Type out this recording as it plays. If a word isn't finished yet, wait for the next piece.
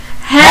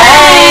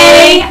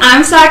Hey,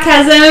 I'm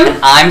Sarcasm.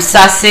 I'm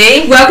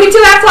Sassy. Welcome to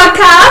our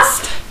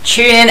podcast.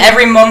 Tune in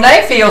every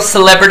Monday for your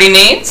celebrity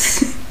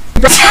needs.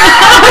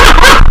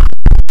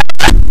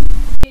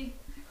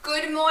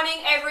 Good morning,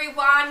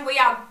 everyone. We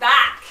are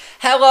back.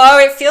 Hello,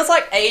 it feels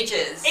like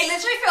ages. It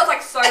literally feels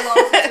like so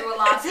long since we were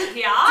last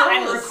here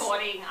and does.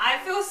 recording. I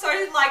feel so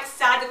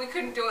sad that we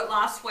couldn't do it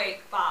last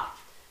week, but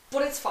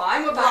But it's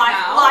fine, we're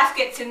back now. life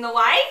gets in the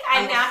way,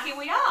 and And now here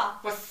we are.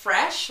 We're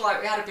fresh, like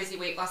we had a busy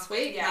week last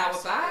week, now we're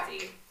super back.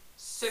 busy.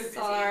 Super busy.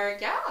 So,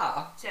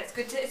 yeah. So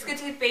it's good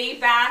to be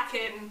back,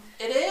 and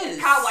It is.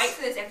 can't wait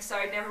for this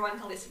episode and everyone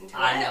can listen to it.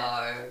 I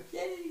know.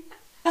 Yay.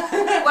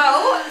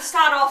 Well,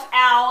 start off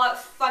our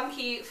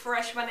funky,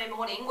 fresh Monday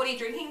morning. What are you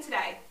drinking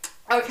today?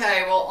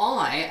 Okay, well,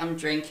 I am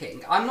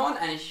drinking. I'm not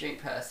an energy drink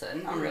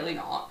person, I'm really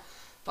not.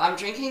 But I'm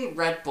drinking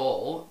Red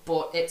Bull,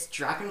 but it's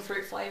dragon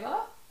fruit flavour.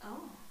 Oh.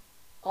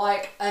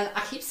 Like, and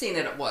I keep seeing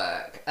it at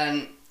work.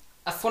 And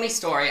a funny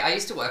story, I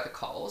used to work at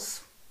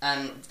Coles,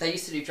 and they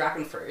used to do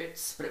dragon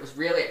fruits, but it was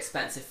really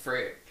expensive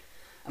fruit.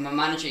 And my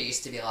manager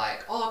used to be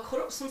like, "Oh, cut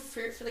up some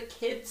fruit for the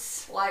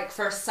kids, like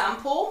for a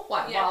sample,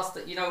 like Yeah. whilst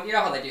you know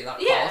how they do that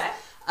at Yeah. Coles."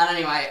 And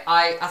anyway,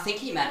 I think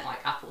he meant like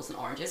apples and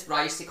oranges, but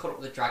I used to cut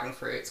up the dragon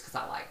fruits because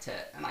I liked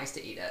it, and I used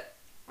to eat it.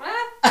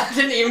 I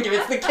didn't even give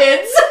it to the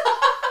kids.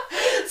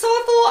 So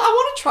I thought, I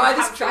want to try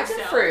this Have dragon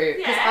yourself. fruit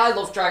because Yeah. I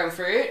love dragon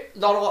fruit.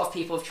 Not a lot of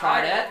people have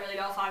tried I it. don't really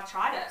know if I've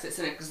tried it. 'Cause it's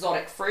an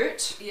exotic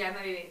fruit. Yeah,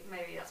 maybe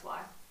that's why.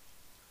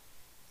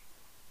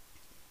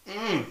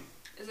 Mm.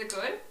 Is it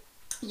good?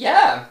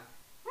 Yeah.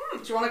 Do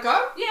you want to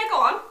go? Yeah, go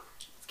on.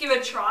 Let's give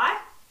it a try.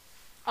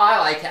 I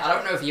like it. I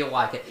don't know if you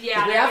like it. Yeah,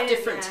 'Cause we I have get it,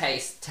 different yeah.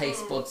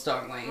 taste buds,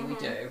 don't we? We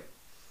do.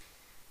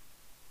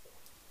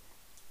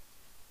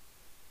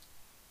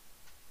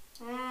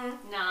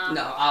 Nah.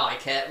 No, I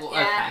like it. Well,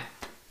 Yeah.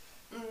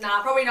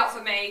 Nah, probably not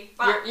for me. okay.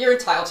 But, You're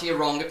entitled to your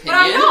wrong opinion. but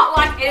I'm not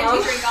like energy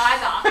Um, drink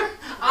either.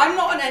 I'm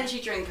not an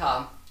energy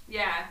drinker,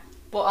 Yeah.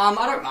 but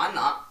I don't mind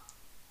that.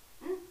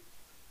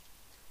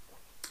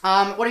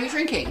 What are you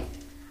drinking?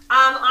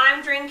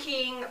 I'm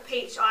drinking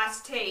peach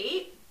iced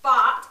tea,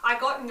 but I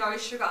got no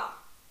sugar.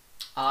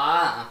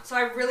 Ah. So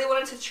I really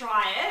wanted to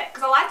try it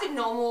because I like the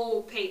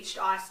normal peach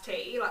iced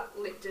tea, like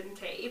Lipton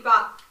tea,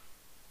 but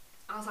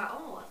I was like,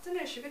 oh, what's the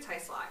no sugar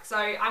taste like? So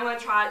I'm going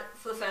to try it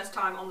for the first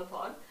time on the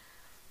pod.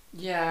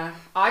 Yeah,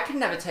 I can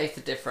never taste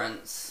the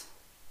difference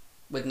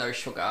with no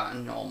sugar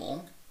and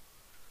normal.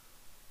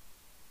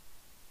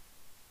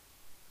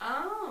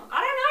 Oh, I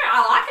don't know. I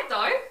like it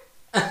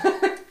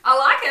though. I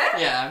like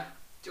it. Yeah.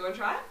 Do you want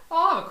to try it?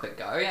 I'll have a quick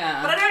go,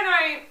 yeah. But I don't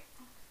know.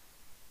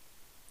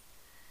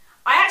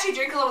 I actually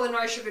drink a lot of the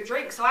no sugar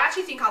drinks, so I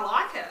actually think I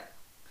like it.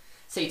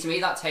 See, to me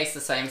that tastes the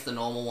same as the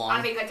normal one.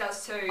 I think it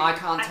does too. I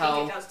can't tell. I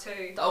think it does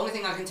too. The only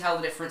thing I can tell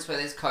the difference with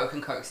is Coke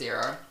and Coke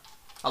Zero.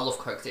 I love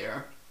Coke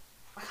Zero.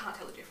 I can't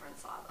tell the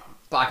difference either.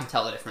 But I can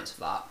tell the difference for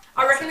that.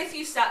 I reckon if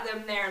you sat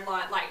them there and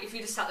like if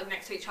you just sat them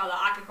next to each other,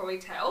 I could probably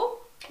tell.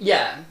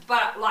 Yeah,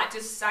 But like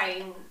just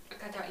saying, I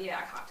can't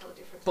tell the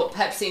difference. but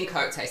Pepsi and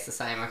Coke taste the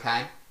same,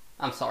 okay?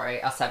 I'm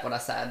sorry, I said what I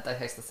said. They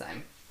taste the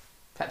same.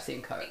 Pepsi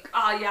and Coke.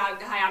 Oh yeah,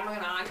 hey, I'm not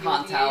gonna argue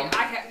Can't with tell. you.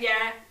 I can,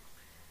 yeah.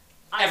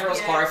 Everyone's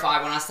yeah.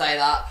 horrified when I say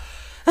that.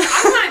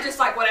 I'm kind of just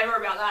like whatever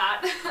about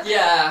that.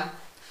 Yeah.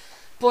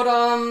 But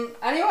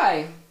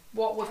anyway,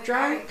 what we've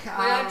drank. We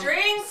have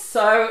drinks.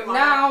 So Love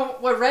now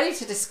we're ready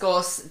to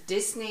discuss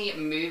Disney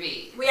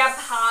movies. We have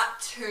part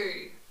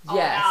 2 of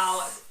Yes.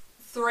 our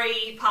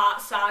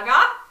 3-part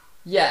saga.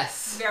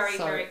 Yes. Very,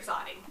 So very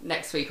exciting.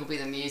 next week will be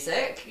the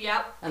music.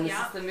 Yep. And this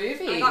yep. is the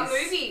movies. I got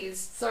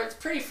movies. So it's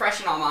pretty fresh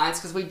in our minds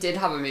because we did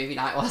have a movie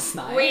night last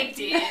night. We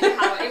did.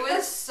 It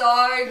was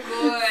so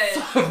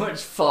good. So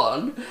much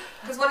fun.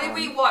 Because what did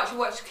we watch? We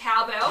watched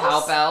Cowbells.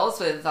 Cowbells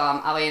with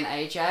Ali and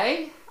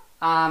AJ.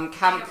 Camp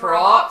Camp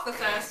Rock. the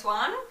first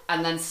one.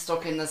 And then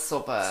Stuck in the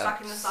Suburbs.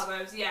 Stuck in the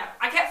Suburbs, yeah.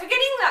 I kept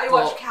forgetting that we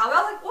Well- watched Cowbells.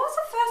 Like, what was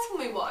the first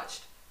one we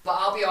watched? But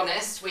I'll be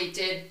honest, we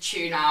did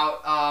tune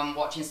out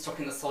watching Stuck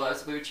in the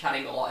Suburbs. We were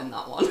chatting a lot in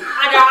that one.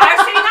 I know,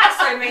 I've seen that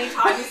so many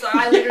times, so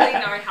I literally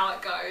know how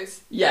it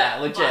goes. Yeah,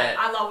 legit. But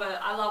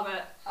I love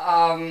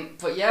it.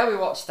 But yeah, we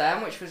watched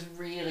them, which was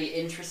really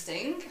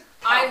interesting.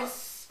 I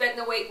spent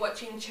the week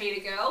watching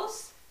Cheetah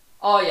Girls,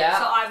 Oh yeah.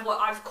 so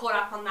I've caught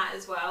up on that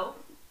as well.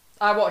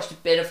 I watched a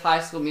bit of High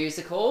School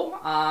Musical,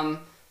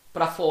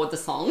 but I forward the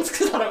songs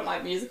because I don't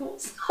like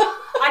musicals.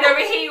 I know,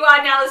 but here you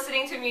are now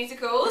listening to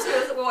musicals.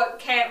 What,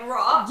 Camp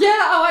Rock? Yeah,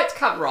 I liked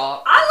Camp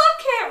Rock. I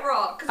love Camp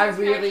Rock. 'Cause I it's,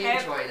 really Camp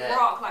enjoyed it.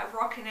 Rock, like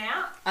rocking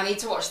out. I need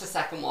to watch the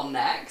second one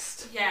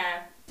next. Yeah,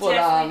 But,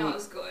 definitely not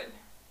as good.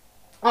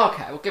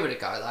 Okay, we'll give it a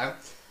go though.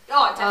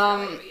 Oh,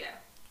 definitely, but yeah.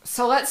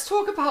 So let's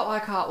talk about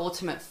like our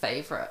ultimate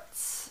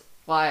favourites.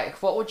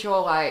 Like, what would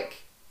your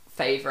like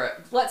favourite?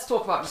 Let's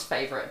talk about just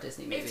favourite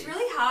Disney movies. It's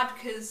really hard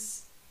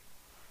because,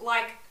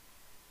 like,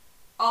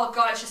 oh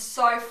god, it's just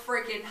so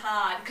freaking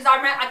hard. Because I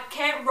remember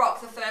Camp Rock,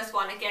 the first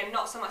one, again,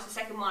 not so much the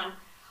second one.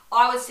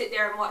 I would sit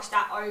there and watch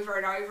that over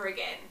and over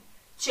again.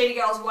 Cheetah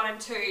Girls 1 and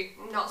 2,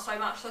 not so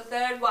much the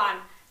third one.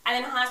 And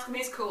then High School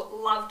Musical,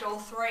 loved all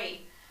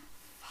 3.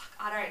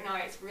 I don't know.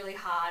 It's really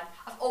hard.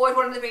 I've always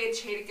wanted to be a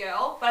cheetah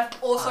girl, but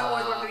I've also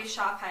always wanted to be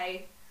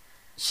Sharpay.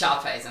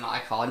 Sharpay's an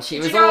icon. She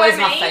Do was you know always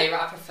what I my mean?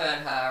 favourite. I preferred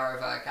her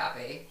over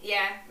Gabby.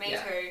 Yeah, me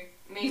Yeah. too.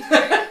 Me too.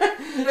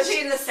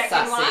 Especially in the second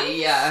Sassy, one.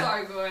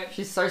 yeah. So good.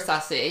 She's so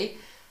sassy.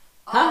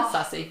 Oh.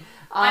 Sassy.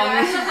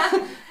 I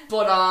know.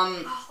 But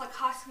Oh, like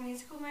High School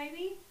Musical,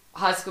 maybe?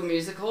 High School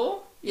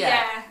Musical.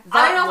 Yeah.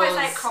 I don't know if I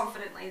say was- it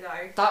confidently,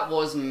 though. That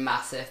was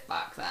massive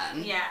back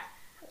then. Yeah.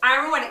 I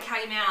remember when it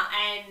came out,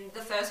 and the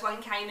first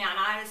one came out, and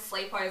I had a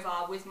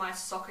sleepover with my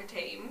soccer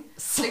team,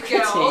 Soccer the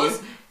girls,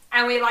 team.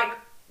 and we like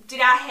did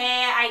our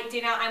hair, ate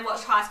dinner, and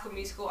watched High School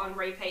Musical on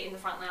repeat in the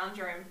front lounge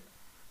room.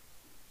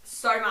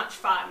 So much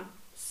fun.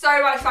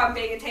 So much fun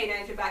being a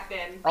teenager back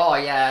then. Oh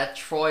yeah,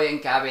 Troy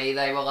and Gabby,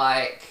 they were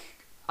like,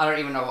 I don't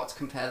even know what to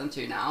compare them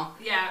to now.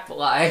 Yeah. But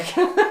like,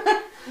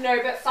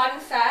 No, but fun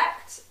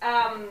fact,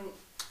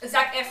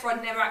 Zac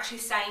Efron never actually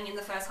sang in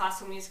the first High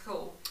School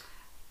Musical.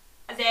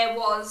 There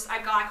was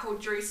a guy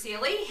called Drew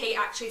Seeley. He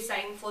actually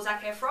sang for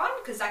Zac Efron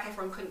because Zac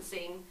Efron couldn't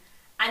sing.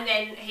 And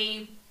then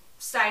he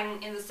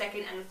sang in the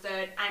second and the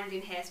third and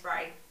in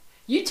Hairspray.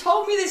 you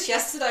told me this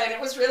yesterday and it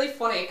was really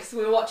funny because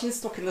we were watching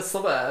Stuck in the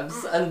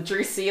Suburbs and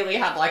Drew Seeley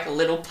had like a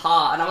little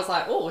part and I was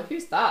like, oh,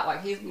 who's that?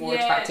 Like he's more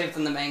Yeah. attractive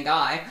than the main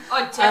guy.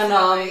 Oh,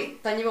 definitely. And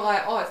then you were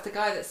like, oh, it's the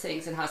guy that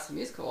sings in High School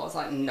Musical. I was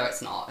like, no,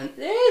 it's not. And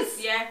it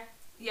is. Yeah,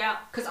 yeah.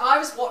 Because I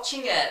was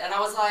watching it and I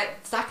was like,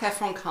 Zac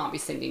Efron can't be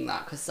singing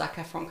that because Zac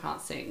Efron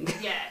can't sing.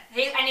 Yeah,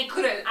 he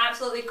couldn't,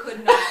 absolutely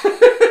could not.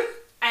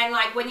 And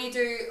like when you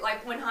do,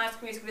 like when High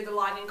School Musical did the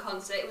live in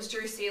concert, it was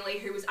Drew Seeley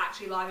who was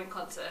actually live in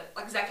concert.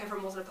 Like Zac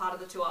Efron wasn't a part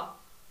of the tour.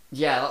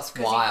 Yeah, that's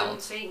Because he couldn't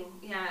wild. sing,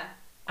 yeah.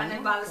 And Oh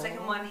then my by the God.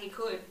 second one he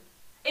could.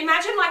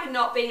 Imagine like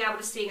not being able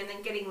to sing and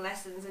then getting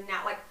lessons and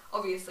now, like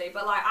obviously,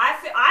 but like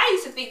I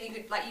used to think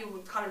you were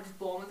kind of just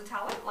born with the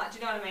talent. Like, do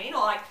you know what I mean? Or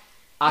like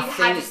I you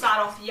had to think- start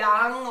off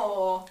young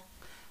or...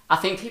 I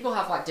think people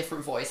have like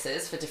different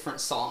voices for different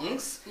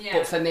songs. Yeah.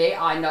 But for me,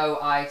 I know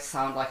I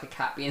sound like a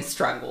cat being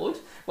strangled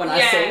when I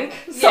Yeah, sing.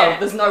 So yeah.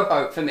 there's no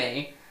hope for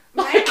me.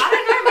 Maybe, I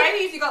don't know,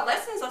 maybe if you got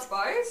lessons, I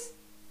suppose.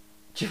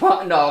 Do you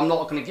want? No, I'm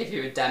not going to give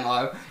you a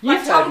demo. You've Like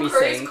heard Tom me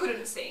Cruise sing.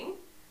 couldn't sing,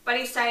 but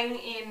he sang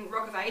in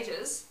Rock of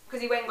Ages because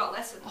he went and got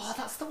lessons. Oh,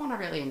 that's the one I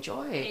really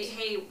enjoyed.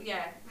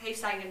 He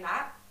sang in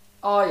that.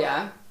 Oh,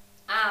 yeah.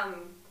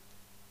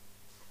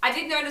 I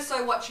did notice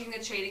though watching the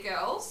Cheetah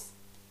Girls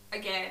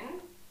again.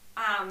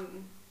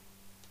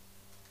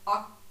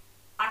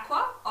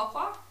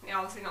 Aqua. Yeah,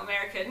 obviously not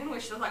American,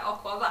 which was like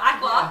Aqua, but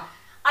Aqua. Yeah.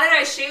 I don't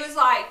know. She was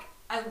like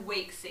a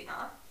weak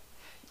singer.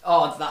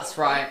 Oh, that's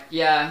right.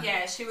 Yeah.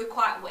 Yeah, she was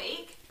quite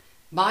weak.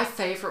 My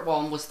favourite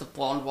one was the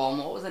blonde one.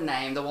 What was her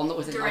name? The one that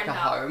was in like a Dorinda.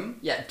 home.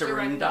 Yeah,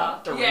 Dorinda.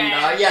 Dorinda.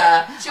 Yeah.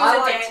 Yeah. She was I a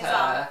liked dancer.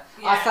 her.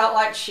 Yeah. I felt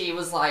like she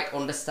was like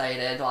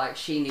understated. Like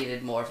she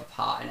needed more of a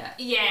part in it.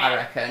 Yeah. I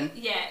reckon.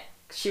 Yeah,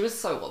 She was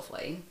so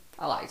lovely.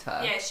 I liked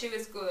her. yeah, she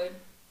was good.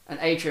 And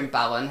Adrian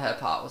Ballon, her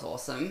part was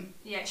awesome.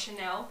 Yeah,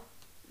 Chanel.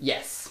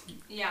 Yes.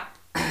 Yeah.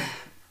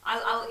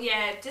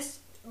 Yeah, just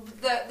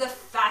the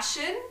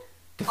fashion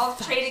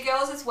of Cheetah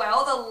Girls as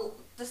well.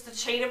 Just the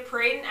cheetah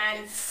print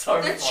and So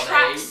the funny.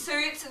 track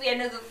suits at the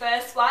end of the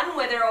first one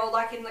where they're all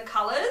like in the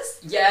colours.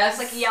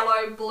 Yes. It's like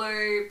yellow,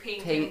 blue,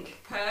 pink, Pink.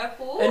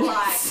 purple. And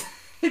like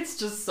it's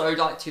just so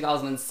like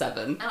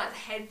 2007. and like the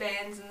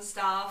headbands and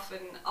stuff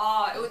and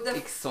it was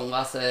Big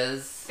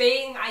sunglasses.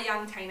 being a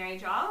young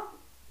teenager,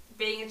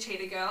 being a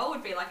cheetah girl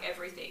would be like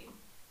everything.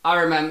 I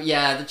remember,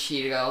 yeah, the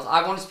Cheetah Girls.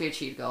 I wanted to be a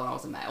Cheetah Girl when I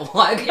was a male.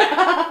 Like,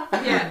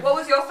 Yeah. What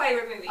was your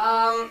favourite movie?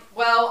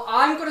 Well,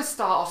 I'm gonna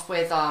start off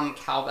with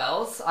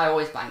Cowbells. I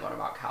always bang on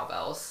about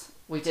Cowbells.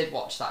 We did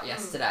watch that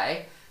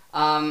yesterday.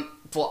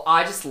 But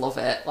I just love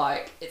it.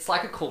 Like, it's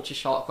like a culture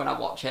shock when I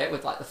watch it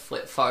with like the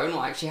flip phone.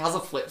 Like, she has a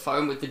flip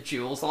phone with the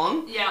jewels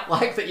on. Yeah.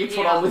 Like that you put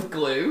Yeah. on with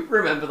glue.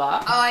 Remember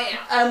that? Oh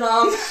yeah.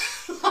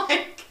 And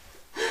like,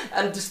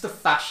 and just the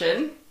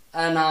fashion,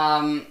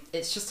 and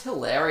it's just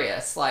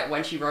hilarious. Like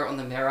when she wrote on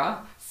the mirror,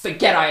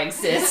 "Forget I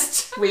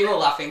exist." We were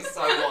laughing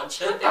so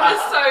much at It was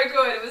that. so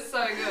good. It was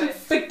so good.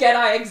 Forget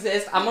I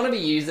exist. I'm gonna be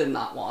using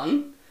that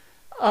one.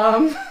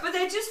 But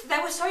they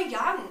were so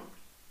young.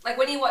 Like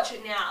when you watch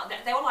it now,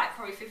 they were like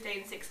probably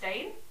 15,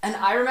 16. And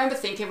I remember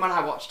thinking when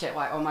I watched it,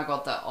 like, oh my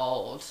god, they're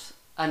old.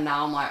 And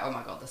now I'm like, oh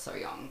my god, they're so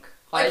young.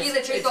 Like you it's-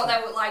 literally it's- thought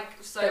they were like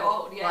so they're,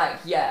 old, yeah. Like,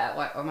 yeah,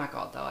 like, oh my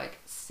god, they're like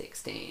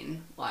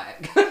 16.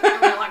 Like, And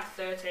they're like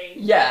 13.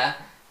 yeah.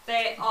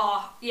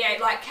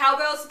 Like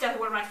Cowbells is definitely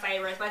one of my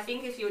favourites, but I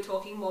think if you were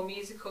talking more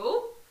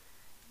musical,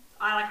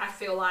 I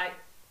feel like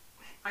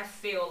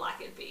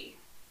it'd be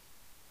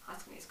High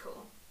School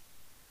Musical.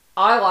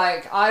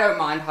 I don't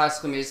mind High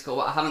School Musical,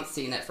 but I haven't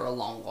seen it for a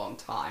long, long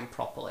time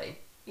properly.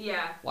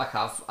 Yeah. Like,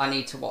 I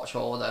need to watch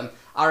all of them.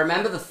 I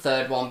remember the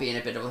third one being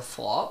a bit of a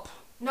flop.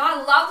 No, I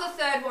love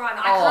the third one.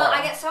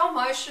 I get so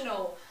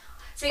emotional.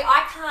 See,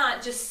 I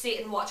can't just sit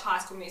and watch High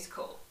School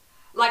Musical.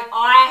 Like,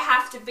 I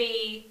have to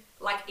be,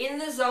 like, in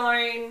the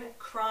zone,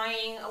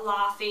 crying,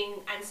 laughing,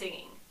 and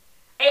singing.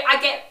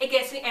 It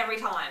gets me every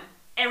time.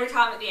 every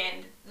time at the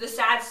end. The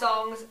sad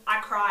songs, I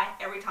cry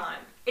every time.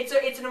 It's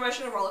an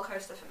emotional roller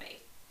coaster for me.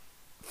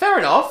 Fair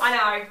enough. I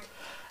know.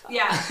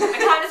 Yeah, I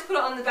can't just put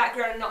it on the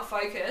background and not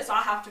focus.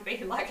 I have to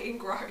be like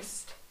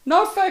engrossed.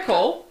 No, fair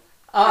call.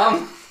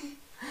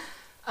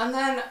 And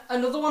then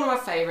another one of my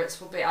favourites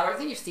will be, I don't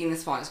think you've seen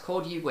this one, it's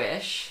called You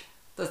Wish.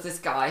 There's this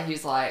guy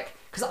who's like,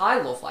 because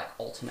I love like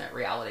alternate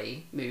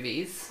reality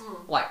movies,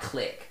 like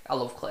Click. I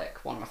love Click,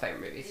 one of my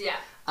favourite movies. Yeah.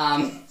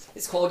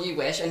 It's called You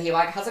Wish, and he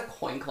like has a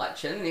coin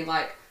collection, and he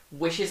like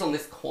wishes on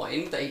this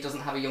coin that he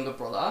doesn't have a younger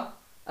brother,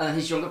 and then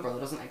his younger brother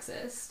doesn't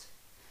exist.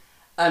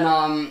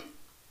 And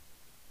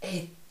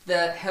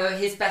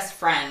his best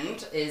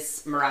friend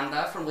is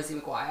Miranda from Lizzie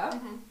McGuire,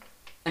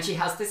 and she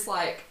has this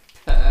like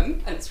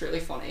perm, and it's really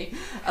funny.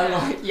 And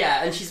like,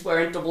 yeah, and she's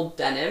wearing double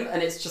denim,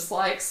 and it's just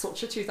like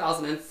such a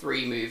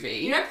 2003 movie.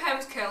 You know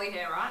Pam's curly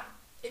hair, right?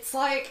 It's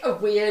like a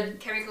weird,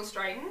 Chemical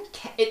straightened?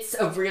 it's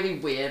a really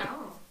weird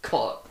Oh.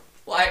 cut.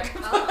 Like,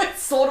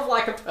 it's sort of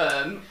like a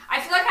perm. I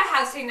feel like I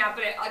have seen that,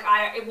 but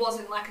it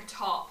wasn't like a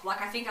top.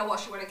 Like, I think I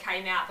watched it when it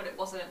came out, but it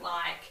wasn't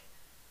like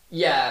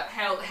Yeah,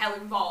 hell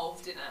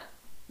involved in it.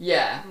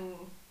 yeah.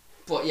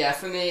 But yeah,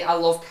 for me, I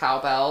love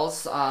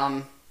Cowbells.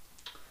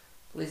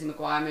 Lizzie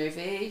McGuire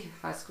movie,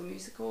 High School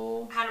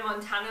Musical. Hannah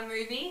Montana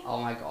movie.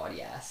 Oh my god,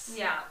 yes.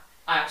 Yeah.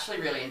 I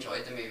actually really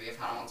enjoyed the movie of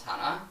Hannah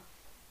Montana.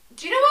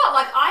 Do you know what?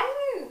 Like,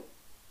 I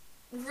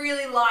didn't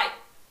really like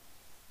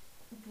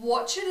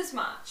watch it as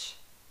much.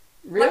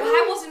 Really? Like,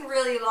 I wasn't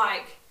really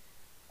like.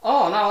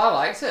 Oh no, I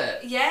liked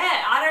it.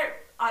 Yeah, I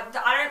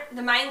don't.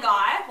 The main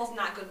guy wasn't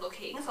that good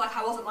looking, so like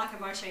I wasn't like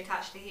emotionally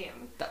attached to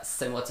him. That's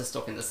similar to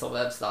Stuck in the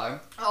Suburbs though.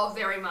 Oh,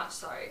 very much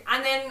so.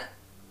 And then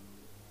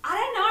I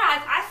don't know.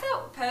 I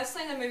felt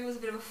personally the movie was a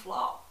bit of a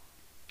flop.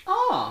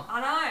 Oh,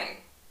 I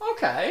know.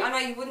 okay. I know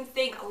you wouldn't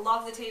think. I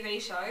love the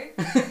TV show,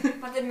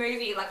 but the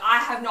movie, like, I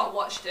have not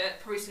watched it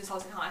probably since I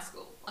was in high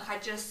school. Like, I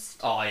just.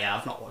 Oh yeah,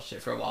 I've not watched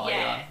it for a while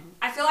Yeah. either.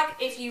 I feel like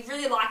if you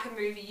really like a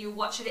movie, you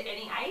watch it at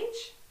any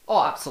age.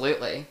 Oh,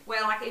 absolutely.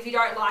 Where, like, if you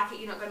don't like it,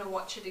 you're not going to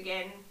watch it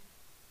again.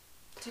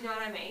 Do you know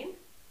what I mean?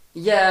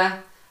 Yeah,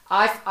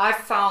 I've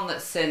found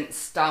that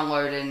since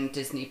downloading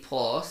Disney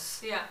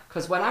Plus, Yeah.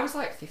 because when I was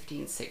like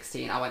 15,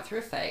 16, I went through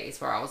a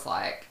phase where I was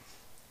like,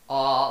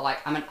 oh, like,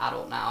 I'm an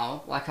adult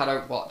now. Like, I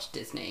don't watch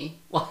Disney.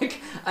 Like,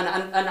 and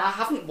I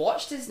haven't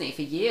watched Disney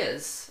for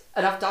years.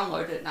 And I've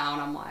downloaded it now,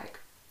 and I'm like,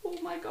 oh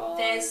my god.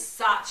 There's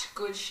such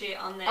good shit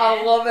on there.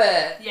 I love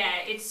it. Yeah,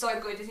 it's so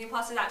good. Disney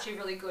Plus is actually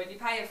really good. You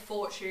pay a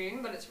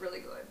fortune, but it's really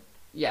good.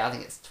 Yeah, I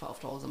think it's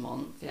 $12 a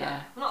month,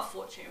 yeah. Well, not a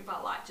fortune,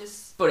 but like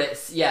just. But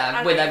it's, I yeah,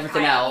 don't with know,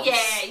 everything pay- else.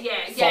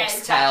 Yeah,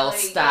 Foxtel, exactly,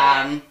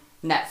 Stan,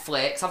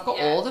 Netflix. I've got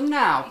Yeah. all of them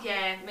now.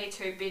 Yeah, me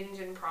too. Binge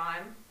and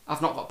Prime.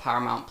 I've not got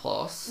Paramount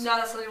Plus. No,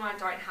 that's the only one I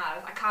don't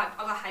have.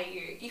 I hate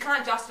you. You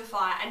can't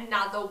justify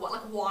another one.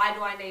 Like, why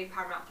do I need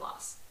Paramount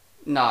Plus?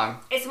 No.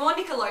 It's more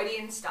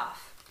Nickelodeon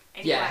stuff.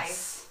 Anyway.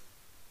 Yes.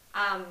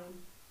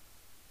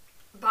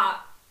 But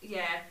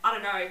yeah, I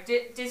don't know.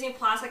 Disney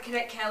Plus, like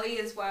Cadet Kelly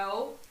as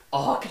well.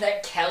 Oh,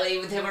 Cadet Kelly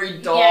with Hilary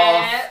Duff.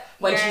 Yeah,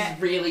 when yeah.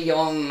 she's really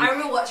young. I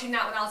remember watching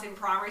that when I was in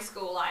primary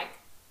school, like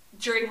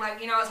during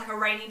like, you know, it's like a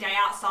rainy day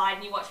outside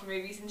and you watch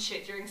movies and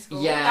shit during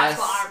school. Yes. That's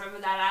what I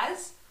remember that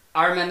as.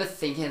 I remember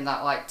thinking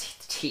that like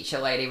teacher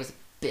lady was a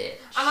bitch.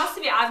 I must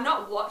admit, I've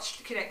not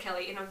watched Cadet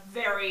Kelly in a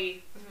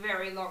very,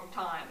 very long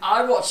time.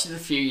 I watched it a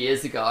few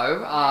years ago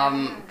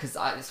because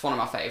it's one of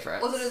my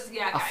favourites. Was it as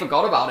okay. I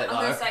forgot about it I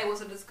though. was gonna say,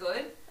 was it as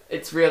good?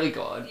 It's really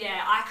good.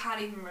 Yeah, I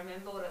can't even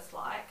remember what it's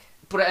like.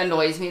 But it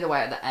annoys me the way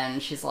at the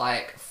end she's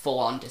like full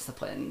on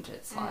disciplined.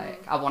 It's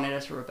like I wanted her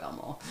to rebel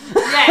more.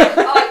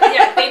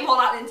 Yeah, be more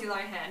like Lindsay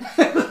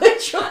Lohan.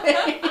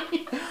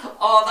 Literally.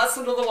 Oh, that's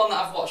another one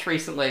that I've watched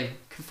recently.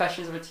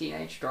 Confessions of a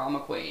Teenage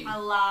Drama Queen. I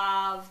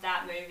love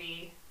that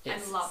movie.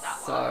 It's I love that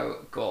one.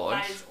 so good.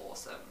 That is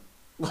awesome.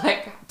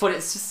 Like, but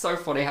it's just so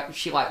funny how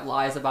she like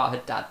lies about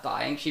her dad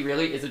dying. She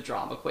really is a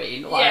drama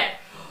queen. Like,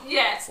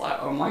 yeah. it's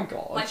like, oh my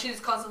god. Like she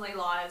just constantly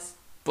lies.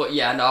 But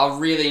yeah, no, I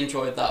really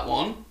enjoyed that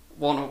one.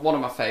 One of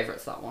my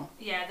favourites, that one.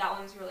 Yeah, that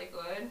one's really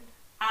good.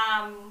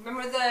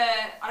 Remember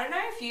I don't know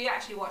if you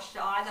actually watched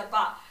it either,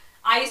 but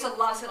I used to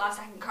love Sit Live,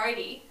 Zack and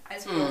Cody,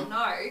 as we all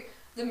know.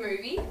 The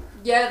movie.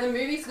 Yeah, the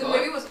movie's good. The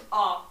movie was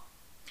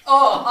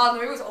the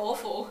movie was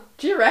awful.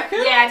 Do you reckon?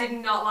 Yeah, I did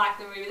not like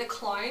the movie. The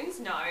clones,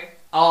 no.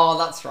 Oh,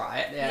 that's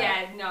right. Yeah.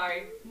 Yeah, no,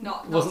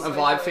 not Wasn't so a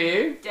vibe good. for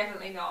you?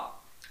 Definitely not.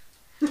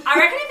 I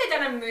reckon if they'd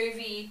done a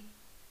movie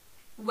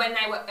when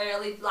they were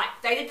early, like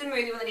they did the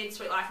movie when they did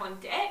Sweet Life on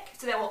Deck,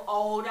 so they were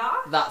older.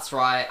 That's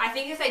right. I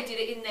think if they did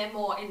it in their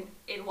more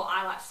in what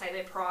I like to say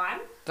their prime.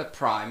 The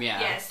prime, yeah.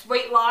 Yeah,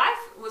 Sweet Life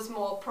was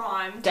more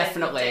prime. than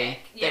Definitely. Deck.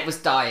 Yeah. It was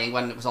dying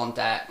when it was on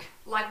Deck.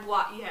 Like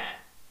what? Yeah.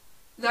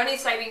 The only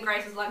saving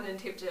grace is London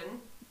Tipton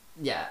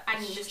Yeah.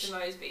 and Mr.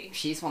 Mosby.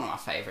 She's one of my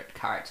favourite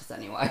characters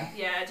anyway.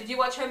 Yeah. Did you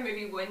watch her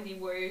movie Wendy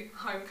Wu,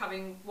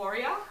 Homecoming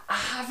Warrior? I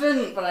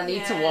haven't, but I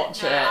need to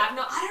watch it. I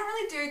don't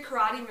really do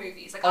karate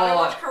movies. Like I don't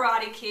Oh. watch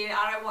Karate Kid.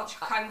 I don't watch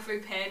Kung Fu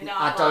Panda.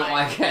 I don't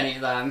like any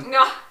of them.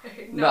 No.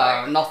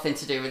 No, nothing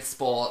to do with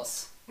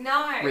sports.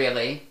 No.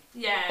 Really.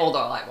 Yeah. Although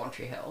I like One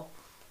Tree Hill.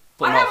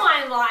 But I not- don't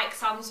mind like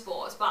some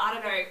sports, but I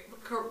don't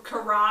know,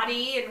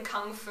 karate and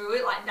kung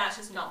fu, like that's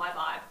just not my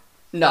vibe.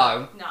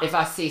 No. No. If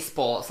I see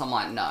sports, I'm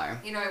like, no.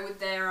 You know, with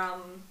their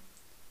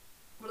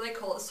what do they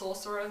call it,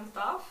 sorcerer and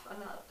stuff? And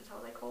is that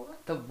what they call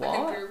it? The Like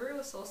what? a guru,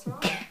 a sorcerer.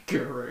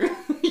 Guru.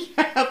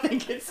 Yeah, I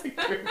think it's a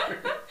guru. Sorry about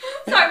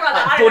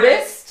that. Like I don't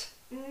Buddhist?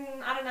 know.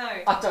 I don't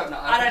know. I don't know.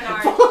 I don't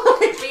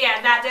know. But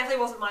yeah, that definitely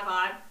wasn't my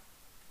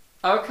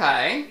vibe.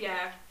 Okay.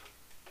 Yeah.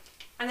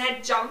 And they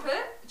had jump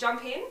in.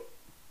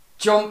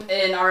 Jump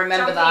in, I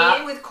remember Jump that.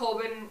 in with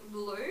Corbin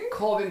Blue.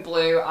 Corbin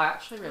Blue, I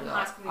actually really From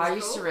like. High School I used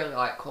Musical. to really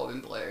like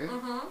Corbin Blue.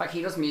 Mhm. Like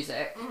he does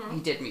music. Mhm. He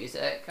did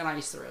music, and I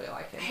used to really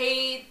like him.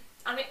 He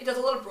does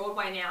a lot of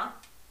Broadway now.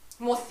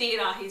 More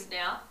theatre he's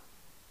now.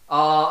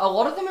 A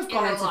lot of them have In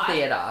gone real into life.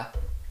 theatre.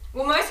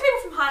 Well, most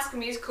people from High School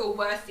Musical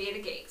were theatre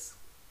geeks.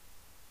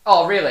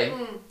 Oh, really?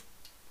 Mm.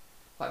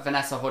 Like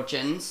Vanessa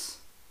Hudgens.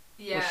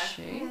 Yeah. Was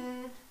she?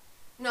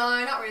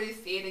 No, not really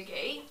theatre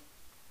geek.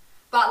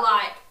 But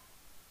like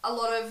a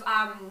lot of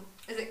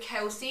is it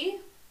Kelsey,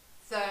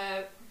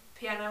 the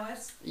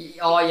pianist?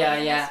 Oh, yeah,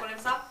 Pianist, yeah. Whatever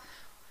stuff.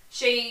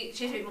 She's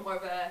been more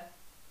of a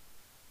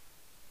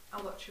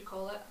what you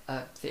call it?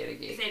 Theatre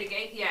geek. Theatre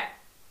geek, yeah.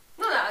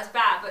 Not that it's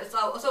bad, but it's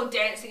all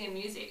dancing and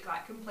music,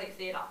 like complete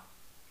theatre.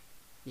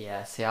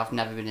 Yeah, see, I've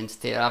never been into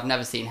theatre. I've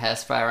never seen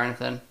Hairspray or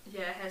anything.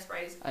 Yeah,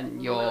 Hairspray's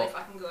And you're- really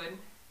fucking good.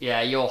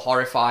 Yeah, you're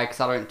horrified because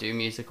I don't do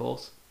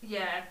musicals.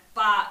 Yeah,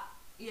 but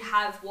you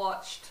have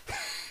watched.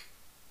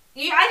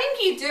 I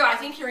think you do. I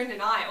think you're in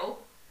denial.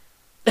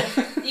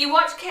 You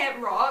watched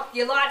Camp Rock.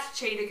 You liked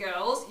Cheetah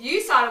Girls. You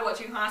started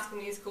watching High School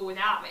Musical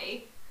without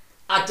me.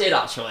 I did,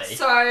 actually.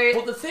 So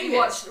But the thing you is-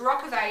 watched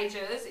Rock of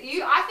Ages.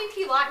 I think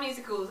you like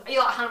musicals. You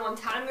like Hannah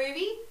Montana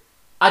movie.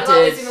 I You like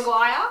did. Lizzie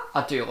McGuire.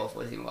 I do love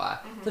Lizzie McGuire.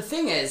 Mm-hmm. The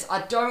thing is,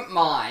 I don't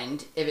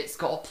mind if it's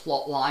got a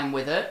plot line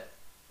with it,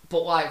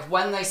 but like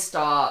when they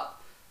start,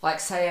 like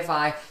say if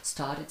I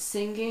started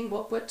singing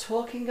what we're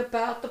talking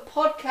about the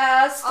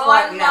podcast, Oh,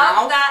 like I love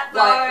now, that,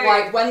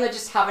 like though. when they're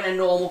just having a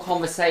normal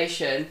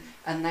conversation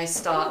and they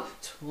start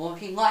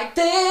talking like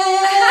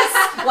this,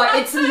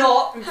 like it's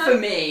not for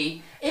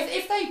me.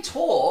 If they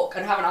talk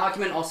and have an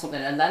argument or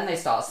something and then they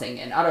start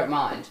singing, I don't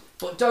mind.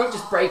 But don't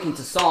just break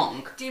into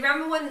song. Do you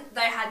remember when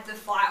they had the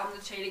fight on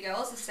the Cheetah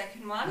Girls, the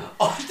second one?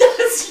 Oh,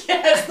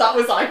 yes, that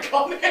was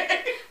iconic.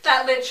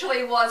 That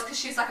literally was because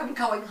she's like, I'm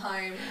going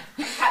home,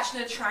 I'm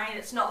catching a train.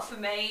 It's not for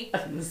me.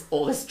 And there's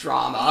all this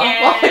drama.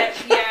 Yeah,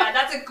 yeah,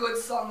 that's a good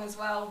song as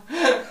well.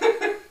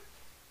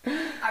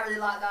 I really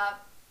like that.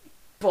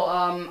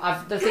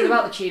 But the thing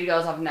about the Cheetah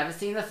Girls, I've never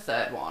seen the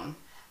third one.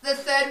 The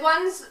third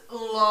one's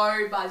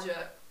low budget.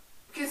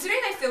 Considering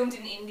they filmed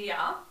in India,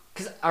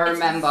 Because I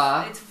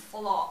remember, it's a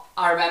flop.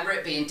 I remember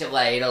it being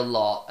delayed a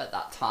lot at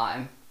that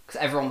time. Because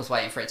everyone was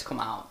waiting for it to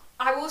come out.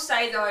 I will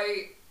say though,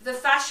 the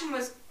fashion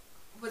was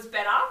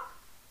better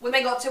when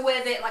they got to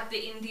wear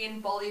the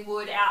Indian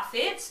Bollywood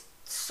outfits.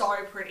 So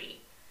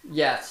pretty,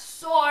 Yeah.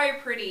 so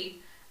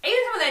pretty. Even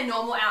some of their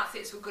normal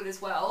outfits were good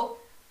as well.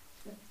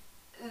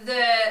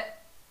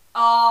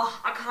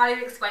 I can't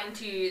even explain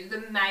to you.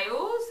 The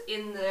males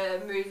in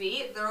the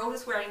movie, they're all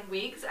just wearing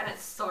wigs, and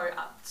it's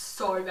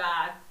so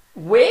bad.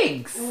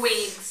 Wigs.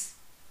 Wigs.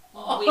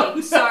 Oh,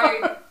 Wigs. no.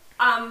 So,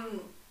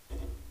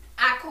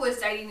 Aqua was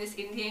dating this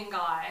Indian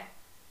guy.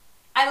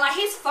 And, like,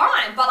 he's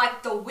fine, but,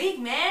 like, the wig,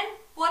 man,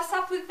 what's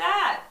up with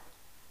that?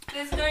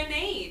 There's no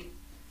need.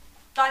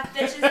 Like,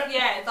 there's just,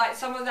 yeah, like,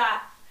 some of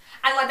that.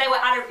 And, like, they were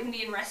at an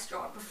Indian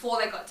restaurant before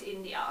they got to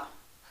India.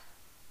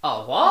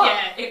 Oh, what?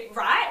 Yeah,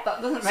 right?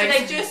 That doesn't So make they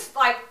sense. just,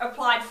 like,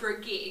 applied for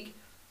a gig,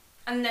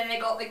 and then they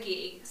got the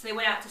gig, so they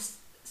went out to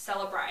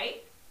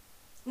celebrate.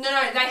 No,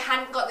 they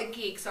hadn't got the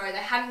gig, sorry, they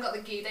hadn't got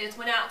the gig, they just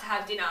went out to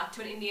have dinner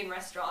to an Indian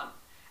restaurant.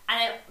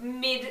 And at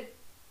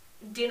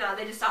mid-dinner,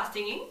 they just start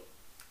singing.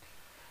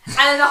 And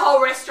then the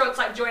whole restaurant's,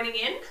 like, joining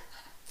in.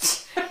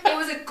 It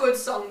was a good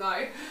song,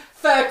 though.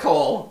 Fair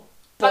call.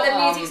 But the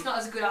music's not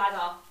as good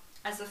either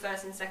as the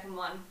first and second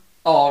one.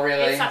 Oh,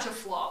 really? It's such a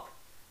flop.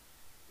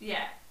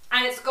 Yeah.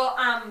 And it's got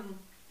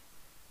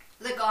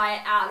the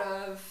guy out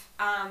of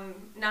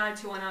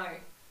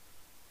 90210.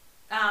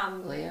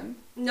 Liam?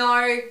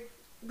 No,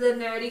 the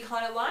nerdy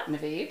kind of one.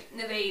 Naveed?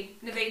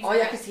 Naveed's Oh, in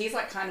yeah, it. because he's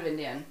like kind of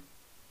Indian.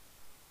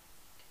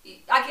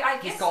 I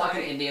guess He's got like so.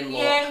 an Indian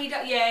look.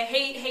 Yeah,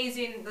 he's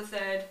in the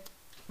third.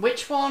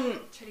 Which one?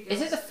 Cheetah Is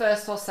it Girls. the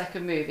first or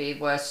second movie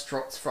where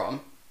Strut's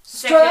from?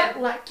 Second.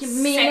 Strut like you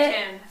mean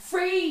Second. it.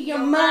 Free your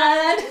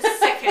mind.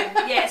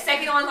 Second. Yeah,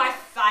 second one's my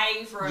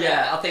favourite.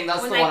 Yeah, I think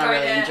that's When the they one I go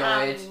really to,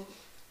 enjoyed.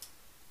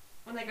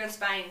 When they go to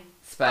Spain.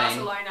 Spain.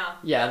 Barcelona.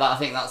 Yeah, I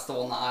think that's the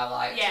one that I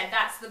liked. Yeah,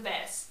 that's the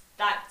best.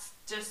 That's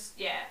just,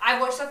 yeah. I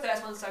watched the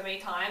first one so many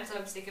times and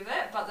I'm sick of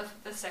it, but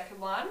the second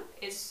one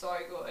is so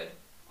good.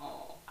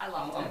 Oh, I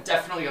loved I'm it.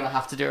 definitely going to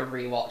have to do a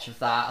rewatch of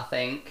that, I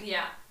think.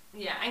 Yeah,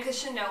 yeah. And because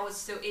Chanel was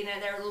still in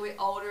it, they're a little bit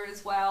older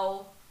as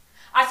well.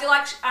 I feel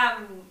like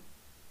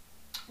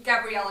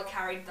Gabriella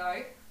carried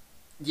though.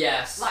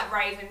 Yes. Like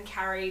Raven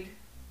carried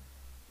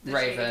the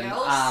Cheetah Raven.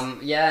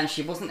 Girls. Yeah, and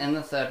she wasn't in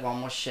the third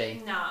one, was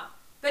she? Nah.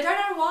 But I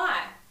don't know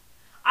why.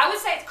 I would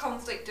say it's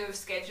conflict of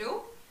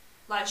schedule.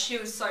 Like, she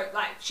was so...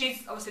 Like,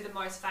 she's obviously the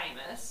most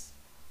famous.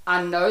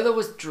 I know there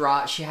was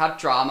she had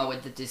drama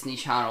with the Disney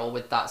Channel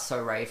with That's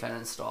So Raven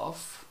and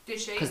stuff. Did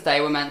she? Because they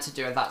were meant to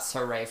do a That's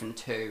So Raven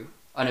 2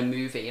 and a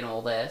movie and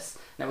all this,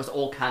 and it was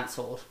all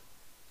cancelled.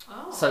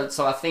 Oh.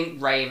 So I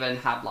think Raven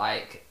had,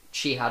 like,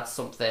 she had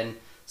some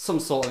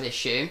sort of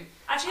issue.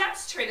 Actually,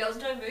 that's true. There was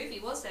no movie,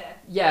 was there?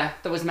 Yeah,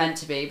 there was meant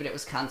to be, but it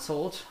was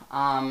cancelled.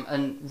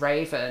 And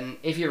Raven,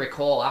 if you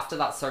recall, after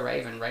That's So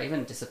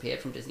Raven disappeared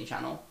from Disney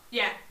Channel.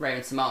 Yeah.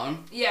 Raven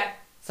Simone. Yeah.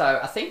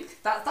 So I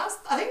think that's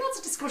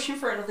a discussion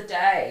for another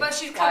day. But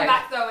she's come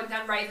back though and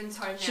done Raven's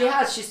Home now. She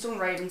has. She's done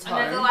Raven's Home.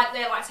 And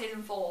they're like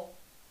season 4.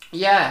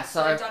 Yeah,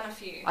 So so they've done a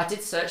few. I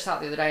did search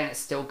that the other day and it's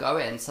still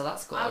going, so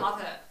that's good. I love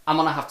it. I'm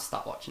gonna have to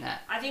start watching it.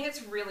 I think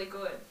it's really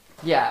good.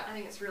 Yeah. I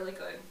think it's really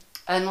good.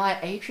 And like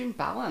Adrian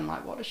Ballon,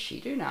 like what does she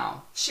do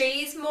now?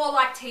 She's more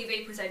like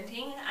TV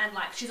presenting and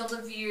like she's on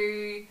The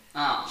View.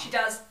 Oh. She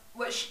does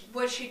what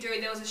she do?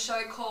 There was a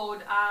show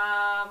called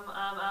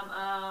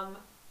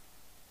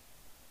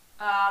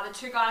the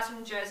two guys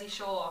from Jersey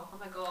Shore. Oh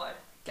my god.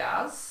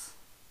 Gaz?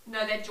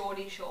 No, they're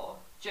Geordie Shore.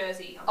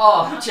 Jersey.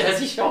 Oh,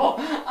 Jersey Shore.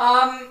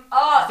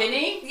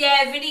 Vinny?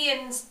 Yeah, Vinny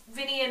and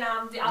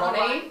the other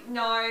Ronnie? one.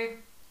 No.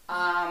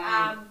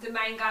 The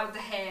main guy with the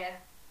hair.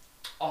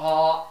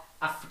 Oh,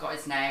 I forgot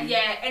his name.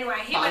 Yeah,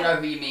 anyway, But I know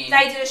who you mean.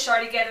 They did a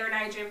show together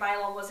and Adrian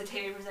Balon was a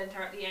TV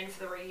presenter at the end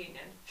for the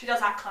reunion. She does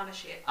that kind of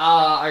shit.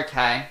 Oh,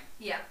 okay.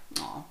 Yeah.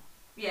 Oh.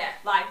 Yeah,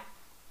 like,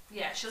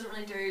 yeah, she doesn't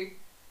really do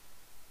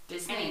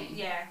Disney? any,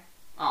 yeah.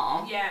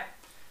 Oh. Yeah.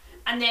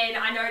 And then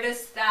I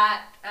noticed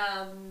that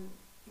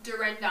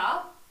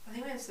Dorinda, I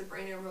think it's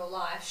Sabrina in real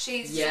life,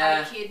 she's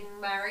had a kid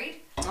and married.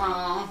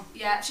 Oh.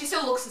 Yeah, she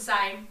still looks the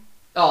same.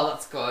 Oh,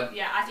 that's good.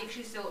 Yeah, I think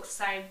she still looks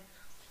the same.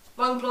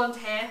 Long blonde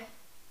hair.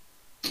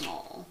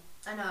 Oh.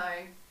 I know.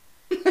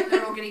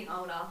 They're all getting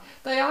older.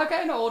 They are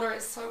getting older,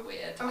 it's so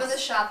weird. Remember the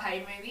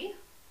Sharpay movie?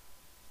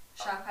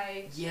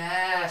 Sharpay.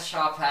 Yeah,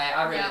 Sharpay.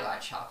 I really Yeah.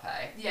 like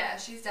Sharpay. Yeah,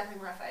 she's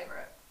definitely my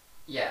favourite.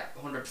 Yeah,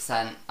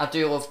 100%. I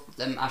do love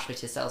Ashley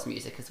Tisdale's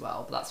music as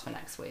well, but that's for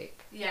next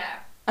week. Yeah.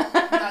 No,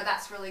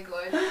 that's really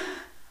good.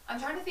 I'm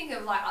trying to think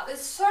of like,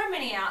 there's so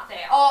many out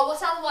there. Oh,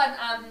 what's the other one?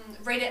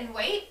 Read It and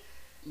Wait.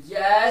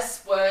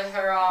 Yes, where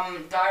her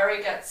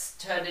diary gets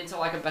turned into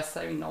like a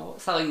best-selling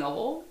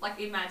novel. Like,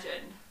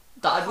 imagine.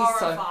 That'd be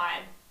so.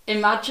 Horrified.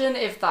 Imagine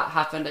if that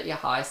happened at your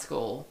high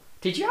school.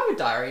 Did you have a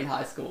diary in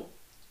high school?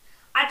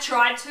 I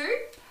tried to,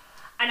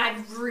 and I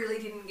really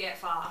didn't get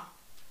far.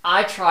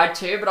 I tried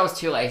to, but I was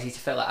too lazy to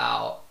fill it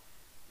out.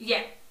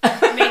 Yeah,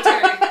 me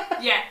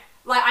too. Yeah.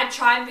 Like, I'd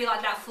try and be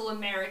like that full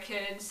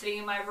American, sitting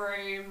in my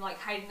room, like,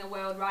 hating the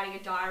world, writing a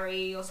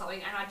diary or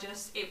something, and I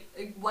just,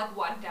 like,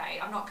 one day,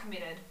 I'm not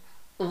committed.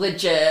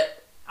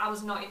 Legit. I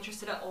was not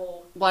interested at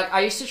all. Like,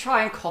 I used to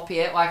try and copy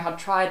it. Like, I'd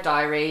try a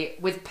diary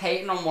with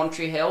Peyton on One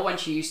Tree Hill when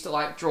she used to,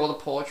 like, draw the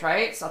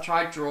portraits. I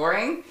tried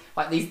drawing,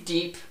 like, these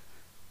deep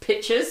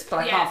pictures, but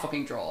I can't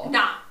fucking draw.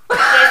 Nah. You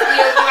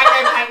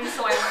ain't no paint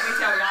soil, let me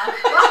tell ya.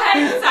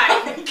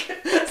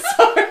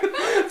 So,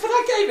 but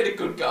I gave it a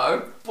good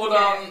go. But,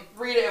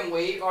 Read It and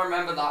Weep, I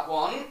remember that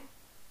one.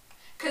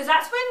 Because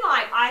that's when,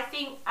 like, I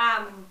think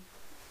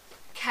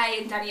Kay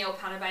and Danielle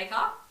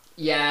Panabaker,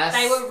 Yes.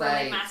 they were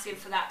really massive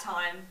for that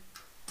time.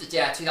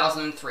 Yeah,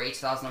 2003,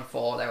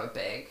 2004, they were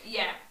big.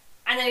 Yeah.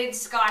 And they did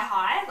Sky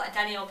High, like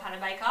Danielle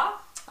Panabaker.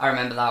 I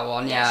remember that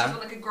one, She's yeah. the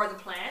one that could grow the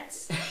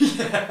plants.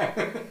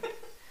 Yeah.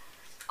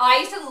 I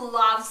used to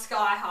love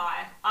Sky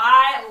High.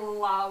 I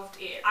loved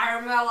it. I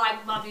remember,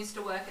 like, Mum used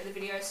to work at the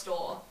video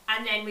store,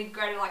 and then we'd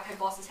go to, like, her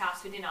boss's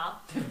house for dinner.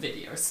 The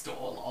video store,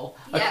 lol.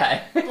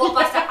 Yeah. Okay.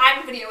 Blockbuster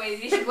and Video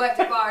Easy. She worked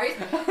at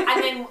both.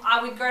 And then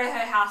I would go to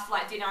her house for,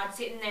 like, dinner. I'd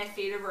sit in their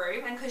theatre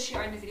room, and because she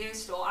owned a video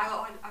store, I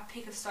got, like, a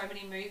pick of so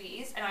many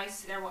movies, and I used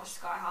to sit there and watch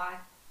Sky High.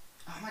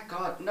 Oh my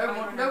god, no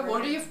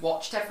wonder you've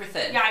watched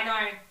everything. Yeah, I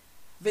know.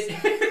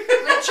 Literally.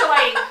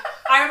 Literally.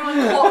 I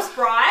remember when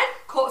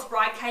Corpse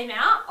Bride came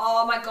out.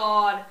 Oh my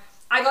god.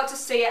 I got to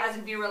see it as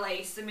a new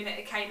release the minute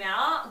it came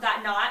out.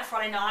 That night,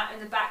 Friday night, in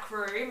the back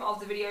room of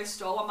the video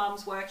store while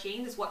Mum's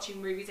working, just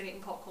watching movies and eating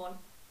popcorn.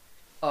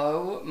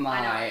 Oh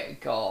my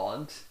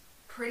god.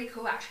 Pretty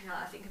cool, actually, now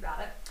that I think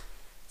about it.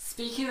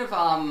 Speaking of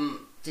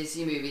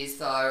Disney movies,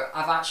 though,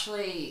 I've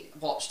actually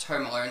watched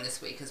Home Alone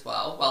this week as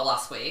well. Well,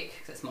 last week,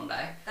 because it's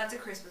Monday. That's a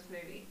Christmas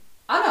movie.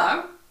 I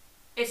know.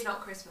 It's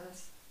not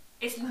Christmas.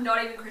 It's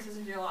not even Christmas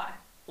in July.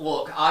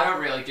 Look, I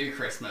don't really do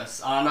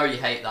Christmas. I know you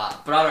hate that,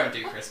 but I don't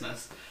do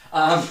Christmas.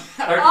 I don't,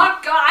 Oh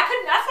god, I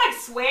couldn't. That's like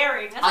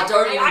swearing. That's I like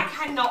don't really, even- I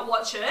cannot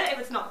watch it if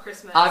it's not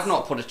Christmas. I've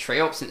not put a tree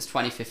up since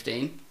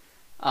 2015.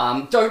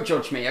 Don't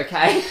judge me,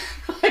 okay?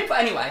 But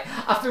anyway,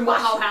 I've been My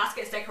watching... whole house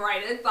gets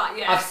decorated, but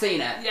yeah. I've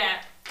seen it.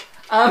 Yeah.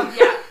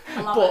 Yeah,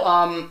 I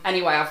love it.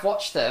 Anyway, I've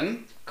watched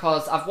them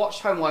because I've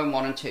watched Home Alone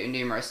 1 and 2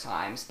 numerous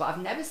times, but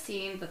I've never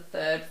seen the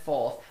third,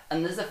 fourth,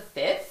 and there's a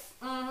fifth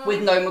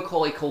with no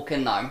Macaulay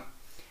Culkin though.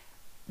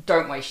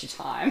 Don't waste your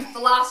time. The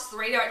last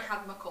three don't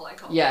have Macaulay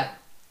Culkin. Yeah,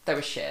 they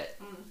were shit.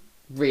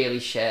 Really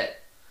shit.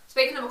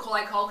 Speaking of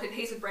Macaulay Culkin,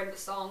 he's a Brenda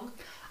Song.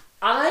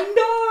 I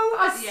know.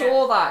 I Yeah.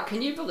 saw that.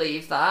 Can you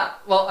believe that?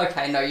 Well,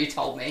 okay, no, you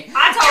told me.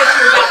 I told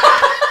you about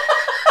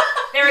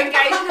that. They're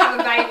engaged and have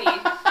a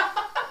baby.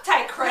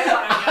 Take credit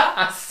on it, yeah?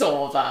 I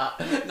saw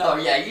that. No,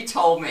 yeah, you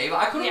told me, but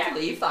I couldn't Yeah.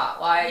 believe that.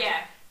 Like,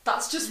 Yeah.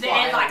 that's just They're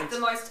wild. like the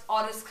most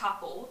oddest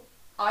couple.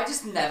 I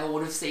just never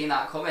would have seen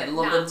that coming.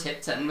 London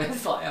Tipton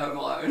with like Home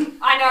Alone.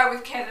 I know,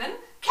 with Kevin.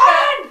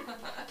 Kevin!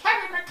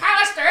 Kevin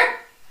McAllister,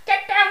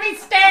 get down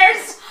these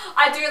stairs.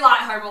 I do like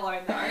Home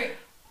Alone though.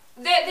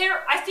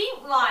 I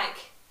think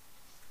like,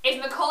 if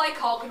Macaulay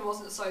Culkin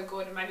wasn't so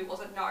good and maybe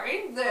wasn't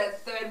known, the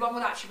third one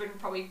would actually been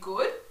probably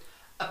good.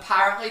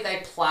 Apparently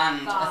they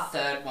planned a But-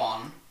 third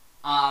one.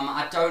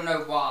 I don't know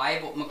why,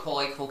 but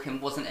Macaulay Culkin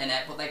wasn't in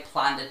it, but they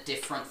planned a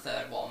different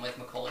third one with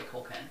Macaulay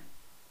Culkin.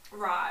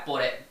 Right.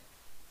 But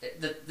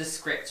the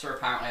scripts are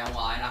apparently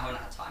online. I haven't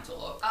had time to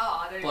look.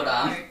 Oh, I don't But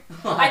even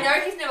know. I know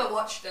he's never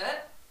watched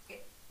it.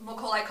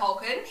 Macaulay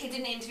Culkin. He did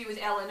an interview with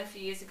Ellen a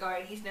few years ago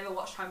and he's never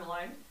watched Home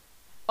Alone.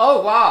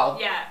 Oh wow.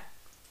 Yeah.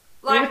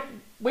 Like,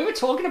 We were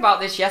talking about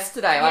this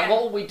yesterday. Like, Yeah.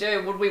 what would we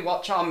do? Would we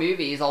watch our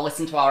movies or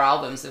listen to our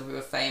albums if we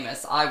were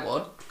famous? I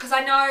would. because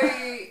I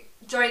know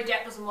Johnny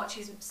Depp doesn't watch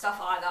his stuff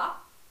either.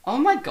 Oh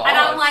my god. And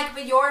I'm like,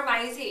 but you're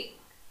amazing.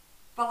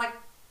 But like,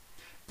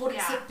 But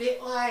it's Yeah. a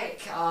bit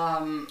like, I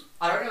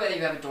don't know whether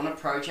you've ever done a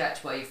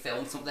project where you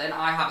film something.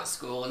 I have at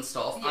school and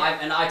stuff, Yeah.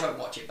 and I don't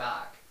watch it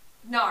back.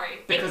 no.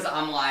 Because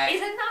I'm like,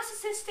 Is it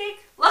narcissistic?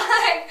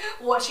 Like,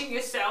 watching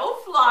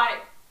yourself?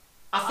 Like,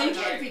 I think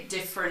I don't it'd be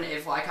different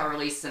if like I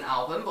released an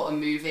album, but a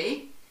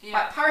movie. yeah.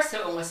 Like Paris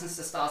Hilton listens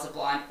to Stars Are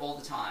Blind all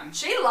the time.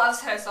 She loves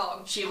her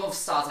song. She loves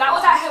Stars Are That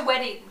was Blind. at her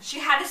wedding. She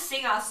had a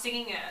singer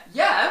singing it.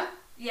 Yeah,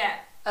 Yeah.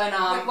 and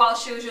While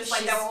she was just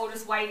like, they she's- were all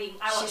just waiting.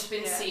 I she's watched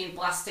been it. seen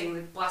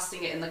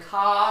blasting it in the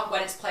car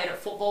when it's played at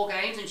football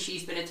games, and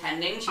she's been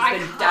attending. She's I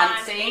been can't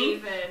dancing.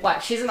 even.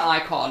 Like she's an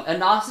icon, a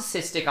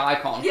narcissistic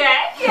icon. Yeah,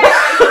 you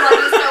love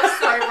yourself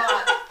so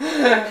much.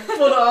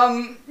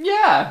 But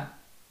yeah.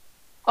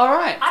 All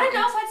right. I don't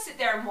know if I'd sit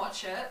there and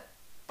watch it,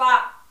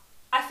 but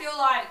I feel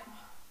like,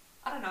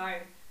 I don't know.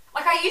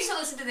 Like, I used to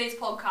listen to these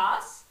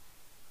podcasts,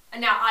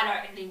 and now I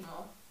don't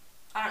anymore.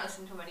 I don't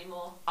listen to them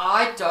anymore.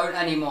 I don't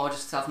anymore,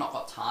 just because I've not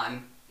got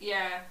time.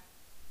 Yeah.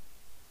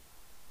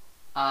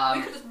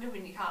 We could listen to them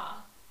in your car.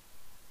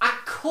 I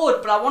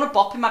could, but I want to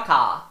bop in my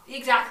car.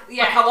 Exactly,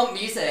 Like, yeah. I want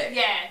music.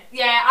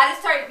 Yeah, I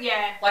just don't,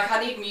 yeah. Like,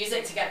 I need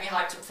music to get me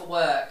hyped up for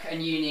work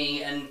and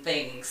uni and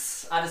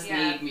things. I just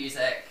Yeah. need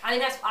music.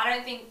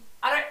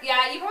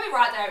 Yeah, you're probably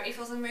right though. If it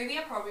was a movie,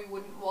 I probably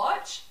wouldn't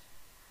watch.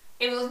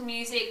 If it was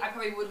music, I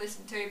probably would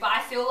listen to. But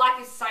I feel like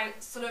it's so,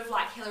 sort of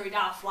like Hilary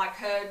Duff. Like,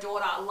 her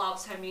daughter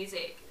loves her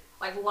music.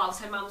 Like, loves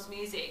her mum's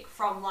music.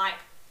 From like,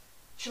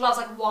 she loves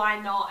like Why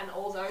Not and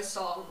all those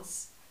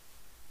songs.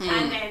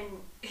 And then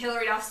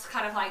Hilary Duff's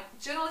kind of like,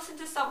 do you want to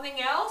listen to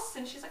something else?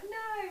 And she's like,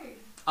 no.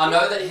 I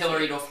know that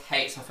Hilary Duff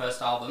hates her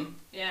first album,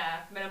 Yeah,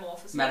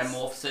 Metamorphosis.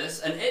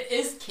 Metamorphosis, and it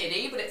is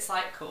kiddie, but it's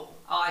like cool.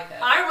 I like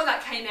it. I remember when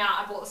that came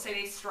out, I bought the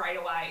CD straight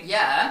away.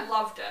 Yeah.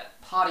 Loved it.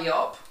 Party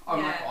up. Oh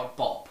my Yeah. god,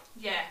 bop.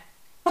 Yeah.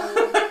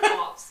 All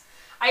pops.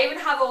 I even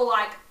have all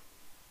like,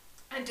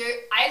 I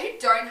actually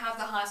don't have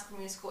the High School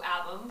Musical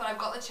album, but I've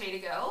got the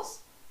Cheetah Girls.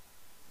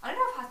 I don't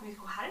know if High School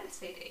Musical had a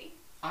CD.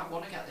 I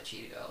want to get the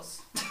Cheetah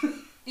Girls.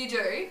 You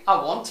do?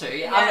 I want to.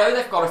 Yeah. I know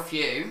they've got a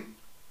few.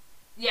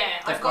 Yeah,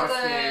 They've I've got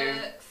got a the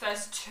few.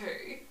 first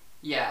two,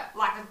 Yeah.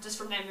 like just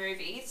from their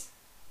movies.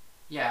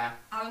 Yeah.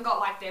 I haven't got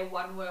like their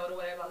One World or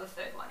whatever the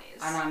third one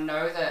is. And I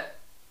know that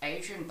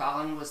Adrian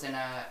Ballon was in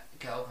a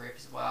girl group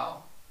as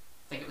well.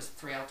 I think it was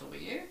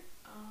 3LW.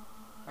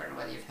 I don't know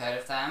whether you've heard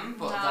of them,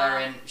 but Nah. they're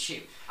in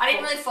I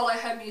didn't really follow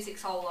her music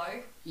solo.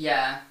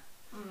 Yeah.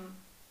 Mm.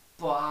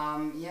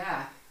 But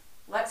yeah.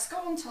 Let's go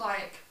on to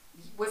like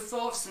we've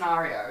thought of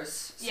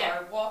scenarios. So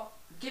Yeah.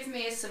 give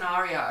me a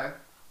scenario.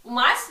 Well,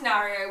 my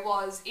scenario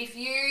was if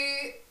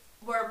you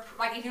were,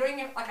 like, if you're doing,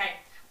 okay,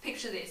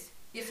 picture this,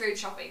 you're food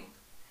shopping.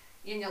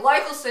 You're in your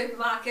local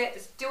supermarket,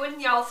 just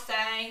doing your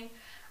thing,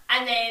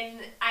 and then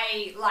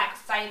a, like,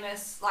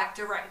 famous, like,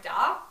 director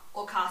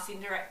or casting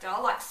director,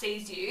 like,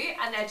 sees you,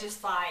 and they're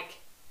just like,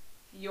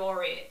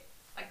 you're it.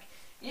 Like,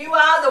 you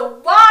are the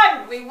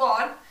one we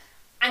want.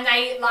 And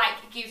they,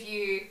 like, give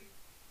you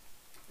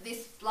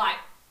this, like,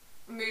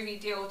 movie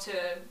deal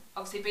to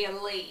obviously be a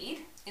lead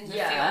in the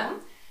Yeah.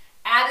 film.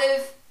 Out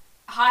of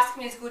High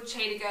School Musical,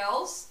 Cheetah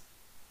Girls,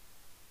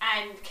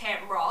 and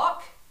Camp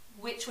Rock,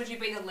 which would you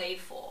be the lead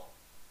for?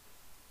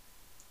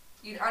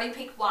 You'd only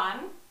pick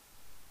one,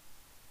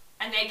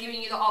 and they're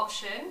giving you the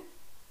option,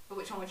 but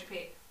which one would you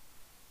pick?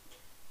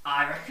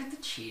 I reckon the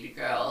Cheetah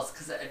Girls,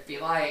 because it'd be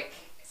like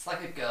it's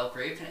like a girl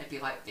group and it'd be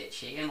like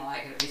bitchy and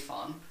like it'd be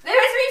fun. They're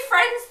meant to be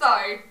friends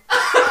though.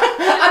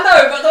 I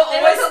know, but they're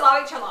They're meant always to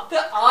love each other.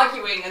 they're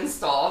arguing and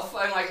stuff,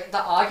 and like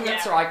the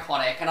arguments Yeah. are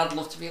iconic, and I'd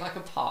love to be like a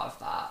part of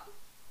that.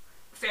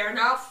 Fair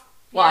enough.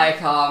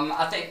 Like,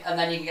 I think, and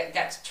then you can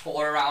get to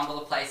tour around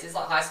other places.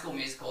 Like High School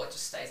Musical, it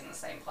just stays in the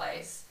same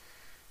place.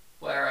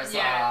 Whereas,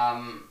 Yeah.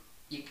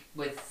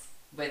 with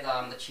with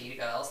the Cheetah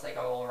Girls. They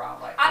go all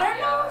around like I don't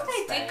India, know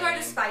if they did go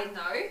to Spain. Spain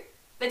though.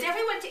 They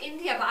definitely went to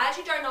India, but I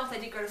actually don't know if they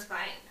did go to Spain.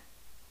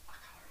 I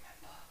can't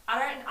remember.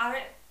 I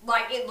don't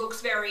like it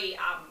looks very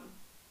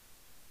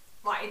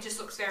like it just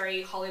looks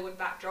very Hollywood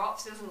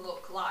backdrops. It doesn't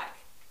look like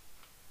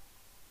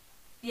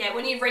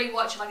when you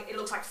rewatch it, like it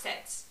looks like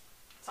sets.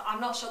 So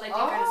I'm not sure they did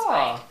go to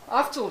Spain.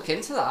 I'll have to look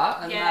into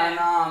that and Yeah.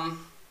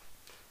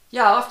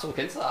 then I'll have to look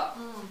into that.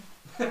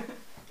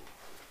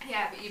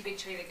 Yeah, but you big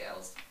Cheetah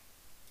Girls.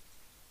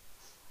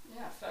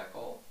 Yeah, fair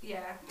call.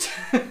 Yeah.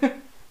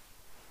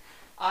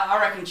 I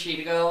reckon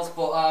Cheetah Girls,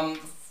 but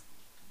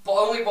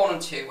only 1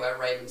 and 2 where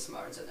Raven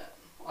Simone's in it.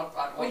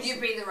 I'd Would you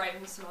be the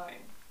Raven Simone?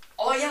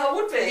 Oh yeah, I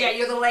would be. Yeah,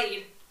 you're the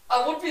lead.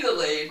 I would be the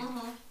lead.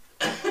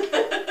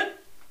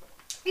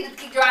 He just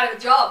kicked her out of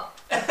a job.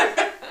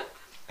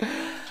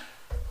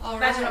 All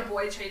Imagine right. a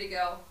boy cheetah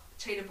girl.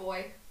 Cheetah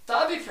boy.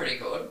 That'd be pretty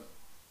good.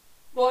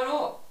 Why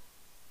not?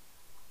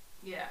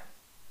 Yeah.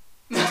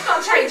 Let's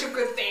not change a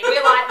good thing. We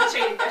like the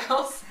cheetah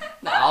girls.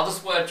 Nah, I'll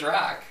just wear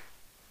drag.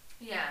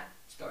 Yeah.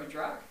 Just go in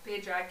drag. Be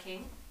a drag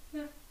king.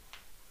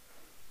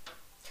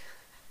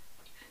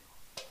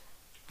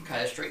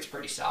 Okay, this drink's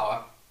pretty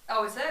sour.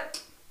 Oh, is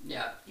it?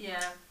 Yeah.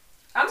 Yeah.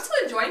 I'm still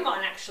enjoying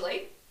mine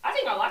actually. I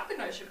think I like the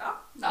no sugar.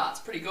 Nah, it's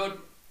pretty good.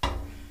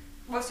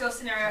 What's your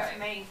scenario for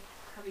me?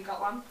 Have you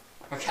got one?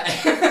 Okay.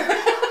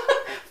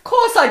 Of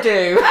course I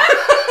do.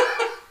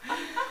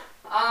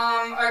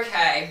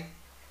 Okay.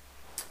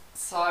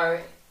 So,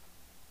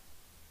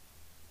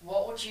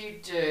 what would you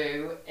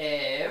do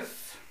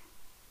if...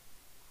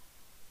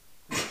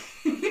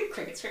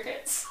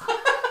 crickets.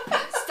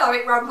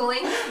 Stomach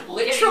rumbling.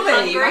 Literally, Getting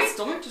my hungry.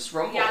 stomach just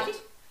rumbled. Yeah, I think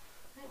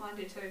mine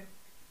do too.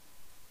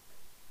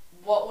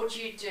 What would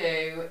you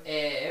do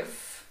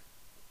if...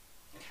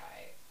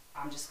 Okay,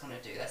 I'm just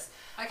gonna do this.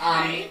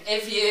 Okay.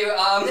 If you,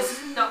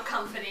 This is not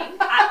comforting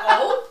at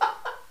all.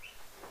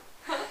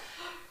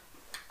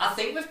 I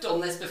think we've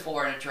done this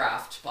before in a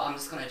draft, but I'm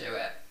just gonna do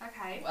it.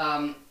 Okay.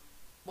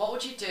 What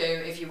would you do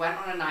if you went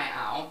on a night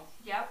out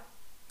Yep.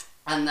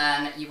 and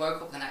then you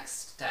woke up the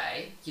next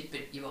day,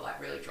 you were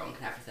like really drunk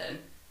and everything,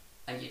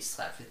 and you'd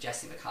slept with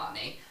Jesse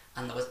McCartney,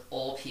 and there was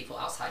all people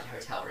outside your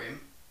hotel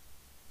room,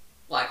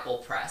 like all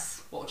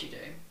press. What would you do?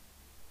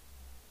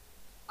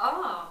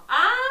 Oh.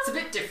 It's a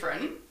bit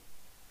different.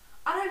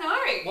 I don't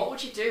know. What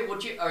would you do?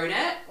 Would you own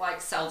it, like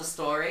sell the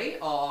story,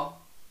 or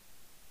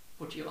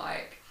would you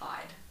like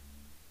hide?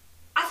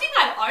 I think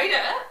I'd own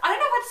it. I don't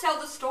know if I'd sell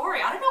the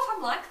story. I don't know if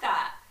I'm like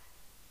that.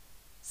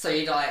 So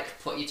you'd like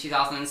put your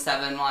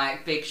 2007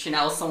 like big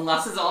Chanel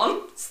sunglasses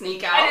on,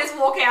 sneak out. And just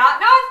walk out.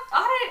 No, I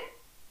don't.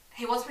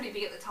 He was pretty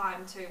big at the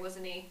time too,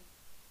 wasn't he?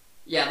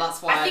 Yeah,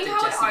 that's why I, think did I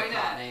would Jesse own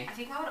McCartney. it. I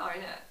think I would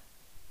own it.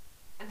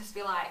 And just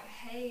be like,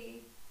 hey,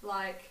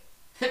 like...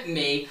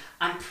 Me,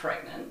 I'm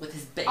pregnant with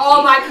his baby.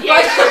 Oh my god,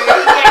 yeah,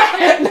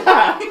 true, yeah.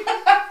 Nah.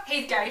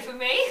 He's gay for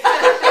me.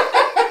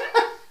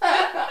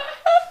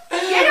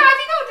 Yeah, no, I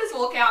think I would just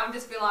walk out and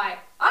just be like,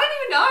 I don't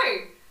even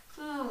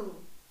know.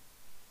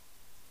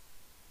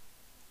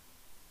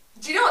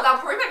 Do you know what? They'll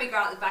probably make me go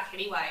out the back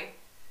anyway.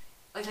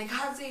 Like, they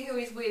can't see who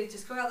he's with,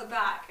 just go out the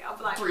back. I'll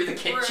be like, Through the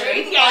kitchen?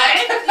 "Rude."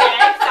 Yeah,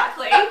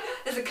 exactly.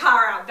 There's a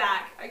car out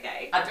back,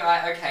 okay. I'd be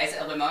like, okay, is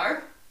it a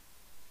limo?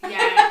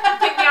 Yeah,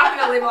 pick me up in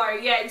a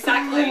limo, yeah,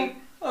 exactly.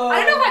 Oh.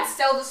 I don't know if I'd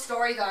sell the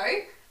story though.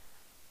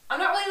 I'm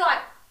not really like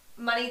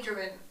money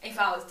driven if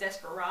I was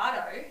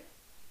desperado.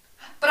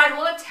 But I'd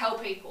want to tell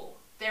people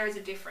there is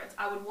a difference.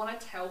 I would want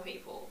to tell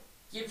people.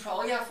 You'd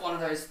probably have one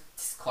of those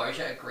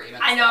disclosure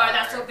agreements. I know, though.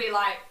 that would be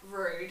like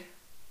rude.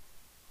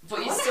 But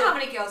I you wonder still how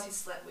many girls he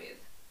slept with.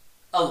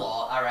 a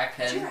lot, I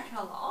reckon. Do you reckon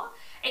a lot?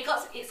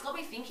 It's got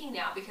me thinking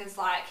now because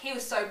like he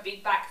was so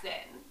big back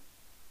then.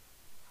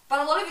 But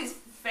a lot of his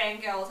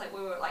fangirls, like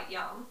we were like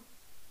young.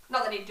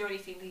 Not that he'd do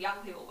anything to young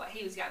people, but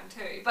he was young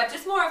too. But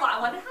just more of like, I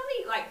wonder how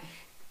many, like,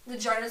 the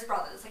Jonas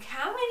Brothers, like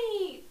how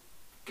many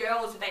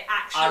girls did they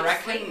actually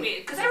sleep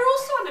with? Because they were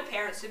also under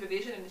parent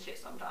supervision and shit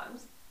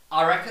sometimes.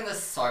 I reckon there's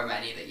so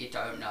many that you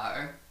don't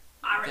know.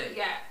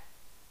 Yeah.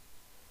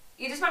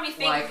 You just made me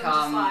think Like, of them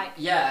just like...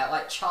 yeah,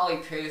 like Charlie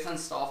Puth and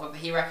stuff. But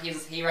he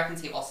reckons he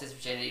lost his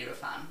virginity to a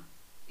fan.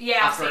 Yeah,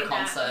 I've after seen a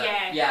concert.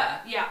 that.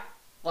 Yeah.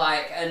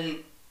 Like, and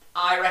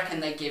I reckon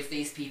they give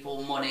these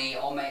people money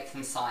or make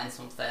them sign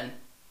something.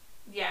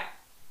 Yeah.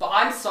 But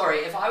I'm sorry,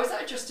 if I was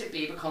at a Justin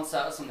Bieber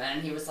concert or something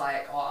and he was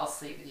like, oh, I'll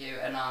sleep with you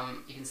and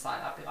you can sign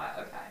it, I'd be like,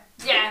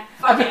 okay. Yeah.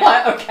 I'd be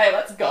like, okay,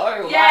 let's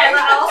go. Yeah,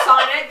 like. I'll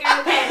sign it. Give me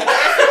the pen.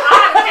 I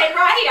have a pen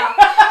right here.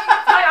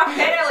 I got a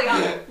pen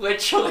earlier.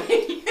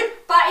 Literally.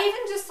 But even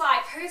just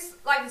like, who's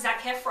like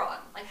Zac Efron?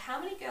 Like, how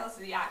many girls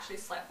did he actually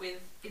slept with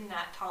in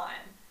that time?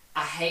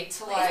 I hate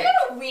to Isn't like... that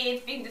a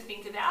weird thing to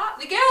think about?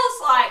 The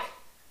girls like...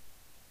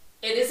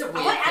 It is a weird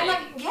and thing. like,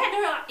 yeah,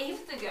 no, like, even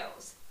the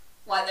girls.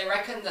 Like, they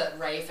reckon that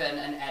Raven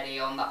and Eddie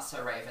on That's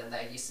So Raven,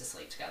 they used to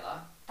sleep together.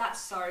 That's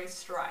so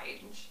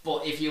strange.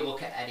 But if you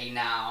look at Eddie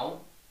now,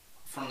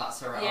 from That's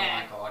So Raven,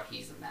 Yeah. oh my god,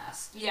 he's a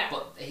mess. Yeah.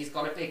 But he's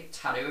got a big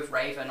tattoo of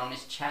Raven on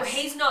his chest. But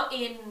he's not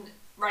in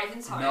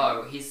Raven's home.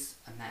 No, he's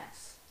a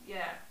mess.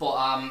 Yeah.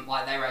 But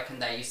like they reckon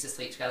they used to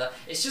sleep together.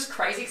 It's just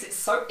crazy because it's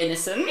so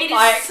innocent. It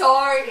like, is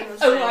so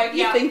innocent. and like you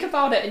yeah. think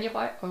about it and you're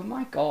like, oh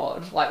my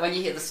god. Like when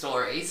you hear the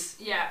stories.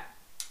 Yeah.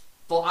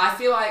 But I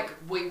feel like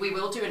we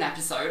will do an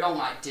episode on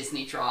like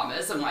Disney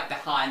dramas and like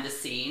behind the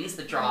scenes,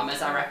 the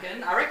dramas. I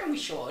reckon we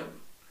should.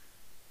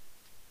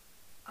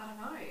 I don't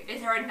know.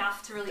 Is there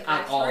enough to really go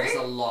Oh, through? there's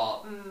a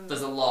lot.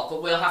 There's a lot,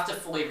 but we'll have to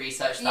fully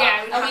research that.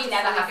 Yeah, we'd and have we to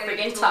never fully have get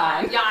friggin' into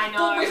time. it. Yeah, I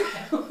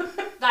know. But we will.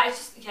 That is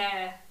just,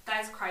 yeah,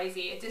 that's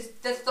crazy. It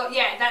just, the thought,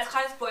 yeah, that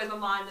kind of blows my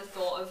mind, the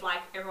thought of, like,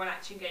 everyone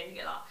actually getting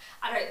together.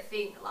 I don't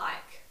think,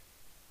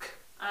 like,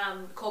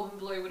 Corbin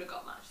Blue would have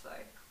got much, though.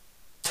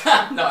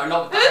 No,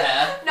 not with that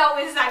hair. Not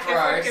with Zac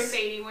Efron Gross.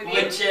 competing with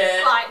him.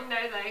 Legit. Like, no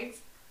thanks.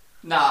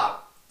 Nah.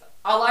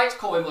 I liked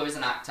Corbin Blue as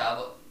an actor,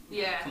 but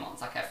Yeah. come on,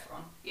 Zac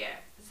Efron. Yeah,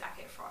 Zac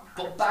Efron.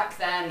 But back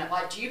then,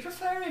 like, do you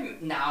prefer him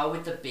now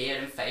with the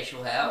beard and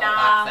facial hair, or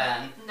Nah. back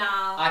then?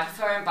 Nah. I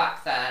prefer him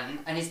back then,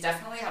 and he's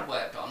definitely had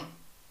work done.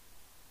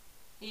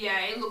 Yeah,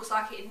 it looks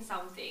like it in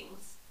some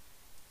things.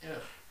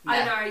 Ugh. I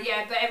Nah. know,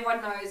 yeah, but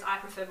everyone knows I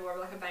prefer more of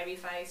like a baby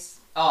face.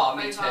 Oh,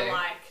 me over, too.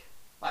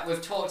 Like,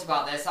 we've talked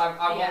about this. I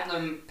Yeah. want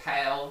them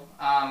pale,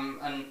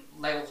 and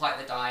they look like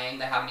they're dying.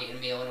 They haven't eaten a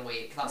meal in a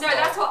week. No,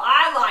 that's what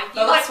I like.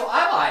 No, that's what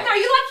I like. No,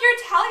 you like your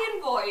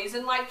Italian boys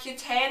and like your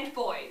tanned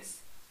boys.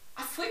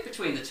 I flip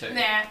between the two.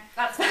 Nah,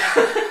 that's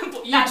fair.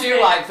 But you That's do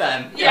fair. like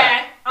them.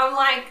 Yeah, I'm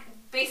like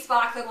be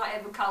sparkling like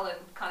Edward Cullen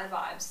kind of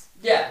vibes.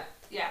 Yeah.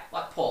 Yeah.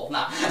 Like Paul.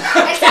 Nah.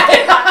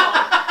 Exactly like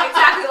Paul.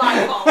 Exactly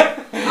like Paul.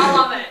 I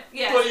love it.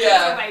 Yeah, But it's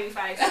yeah. a baby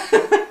face.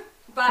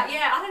 But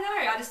yeah, I don't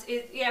know.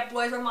 It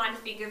blows my mind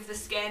to think of the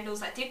scandals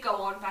that did go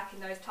on back in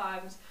those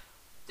times.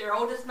 They're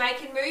all just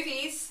making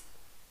movies.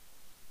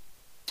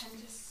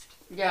 And just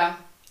Yeah.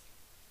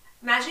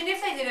 imagine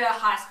if they did a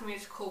High School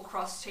Musical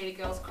cross Cheetah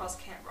Girls cross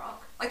Camp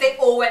Rock. Like they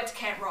all went to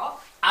Camp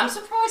Rock. I'm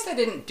surprised they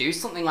didn't do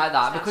something like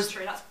that That's because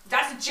true.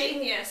 That's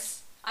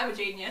genius. I'm a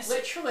genius.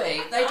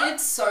 literally they did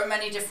so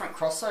many different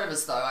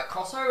crossovers though. Like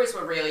crossovers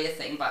were really a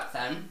thing back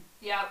then.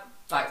 Yep.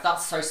 Like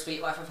That's So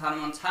Sweet Life of Hannah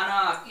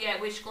Montana. Yeah,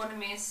 Wish Gonna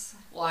Miss.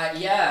 Like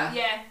yeah.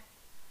 Yeah.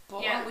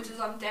 But Yeah, which was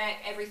on deck,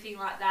 everything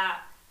like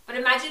that. But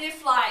imagine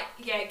if, like,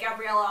 yeah,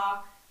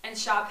 Gabriella and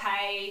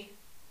Sharpay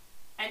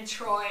and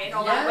Troy and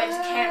all that went to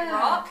Camp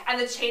Rock, and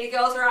the Cheetah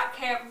Girls are at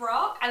Camp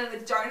Rock, and then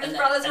the Jonas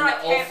Brothers are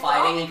at they're all Camp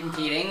fighting Rock. and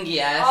competing.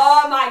 Yes.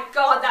 Oh my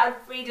god, that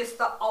would be just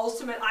the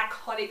ultimate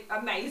iconic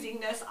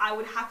amazingness. I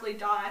would happily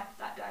die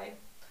that day.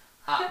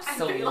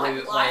 Absolutely. And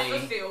be like life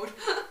fulfilled.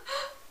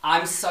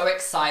 I'm so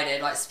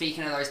excited. Like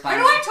speaking of those Who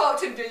bands. do I talk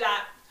to do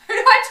that? Who do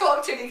I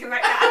talk to can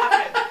make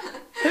that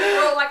happen?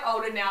 We're all like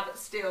older now, but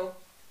still.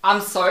 I'm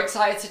so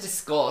excited to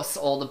discuss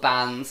all the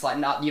bands. Like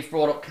now, you've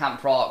brought up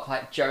Camp Rock,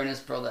 like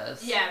Jonas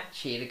Brothers, Yeah.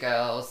 Cheetah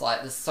Girls.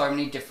 Like there's so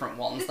many different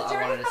ones Did the that I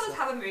Jonas wanted to Brothers see.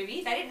 have a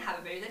movie? They didn't have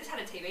a movie, they just had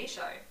a TV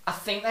show. I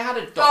think they had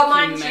a Oh,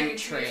 mind documentary. you,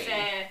 to be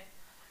fair,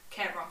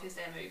 Camp Rock is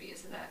their movie,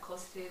 isn't it? Of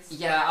course it is.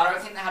 Yeah, I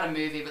don't think they had a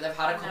movie, but they've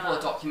had a couple No.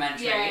 of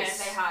documentaries. Yeah,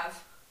 they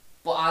have.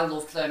 But I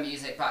loved their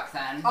music back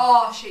then.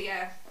 Oh, shit,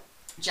 yeah.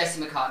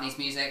 Jesse McCartney's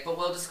music, but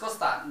we'll discuss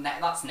that.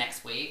 That's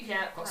next week.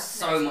 Yeah, I've got that's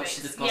so next much week.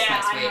 to discuss Yeah,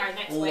 next I week. know,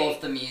 next Love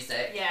week. the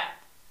music. Yeah.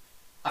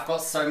 I've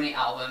got so many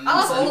albums. I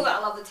love all and- of it. I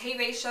love the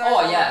TV shows, Oh,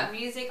 I yeah. love the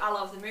music, I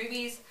love the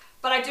movies.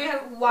 But I do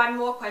have one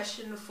more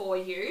question for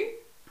you.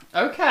 It's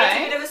a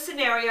Okay. bit of a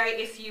scenario,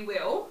 if you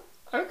will.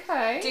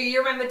 Okay. Do you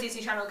remember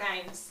Disney Channel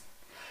games?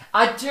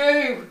 I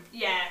do.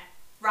 Yeah,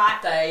 right.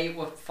 They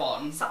were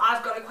fun. So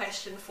I've got a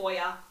question for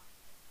you.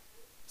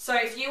 So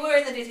if you were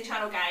in the Disney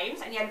Channel games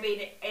and you had to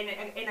be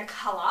in a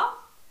colour,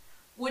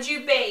 would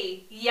you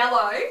be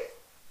yellow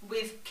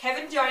with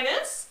Kevin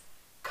Jonas,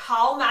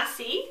 Carl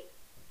Massey,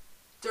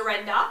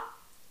 Dorinda,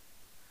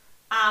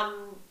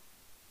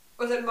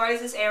 was it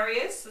Moses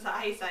Arias? Is that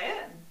how you say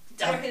it?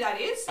 Do you know who that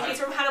is? He's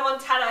from Hannah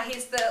Montana.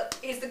 He's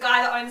the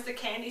guy that owns the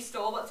candy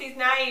store. What's his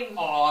name?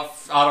 Oh,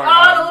 I don't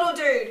Oh, know.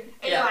 the little dude.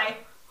 Yeah. Anyway,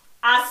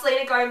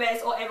 Selena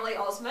Gomez or Emily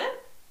Osment.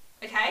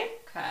 Okay?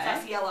 Okay.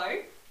 That's yellow.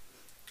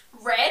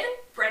 Red,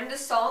 Brenda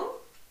Song,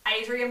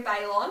 Adrian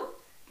Bailon,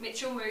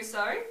 Mitchell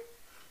Musso,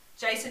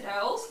 Jason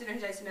Earls. Do you know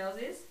who Jason Earls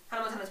is?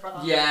 Hannah Montana's brother.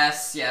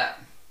 Yes, yeah.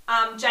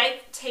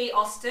 Jake T.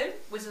 Austin,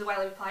 Wizards of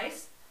Waverly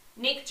Place.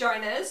 Nick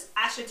Jonas,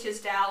 Asher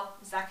Tisdale,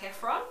 Zac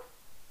Efron.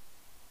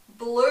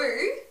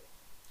 Blue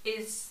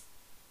is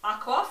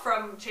Aqua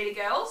from Cheetah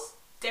Girls.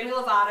 Demi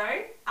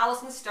Lovato,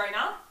 Alison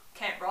Stoner,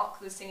 Camp Rock,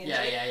 the singing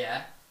Yeah, chick.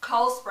 yeah.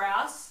 Cole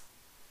Sprouse,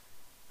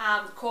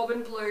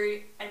 Corbin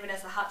Blue and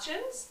Vanessa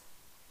Hutchins.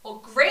 Or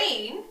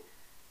green,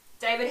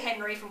 David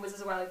Henry from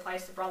Wizards of Waverly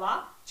Place, the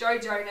brother. Joe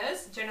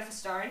Jonas, Jennifer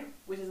Stone,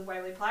 Wizards of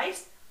Waverly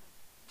Place.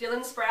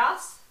 Dylan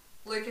Sprouse,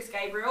 Lucas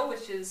Gabriel,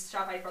 which is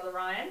Sharpay's brother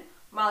Ryan.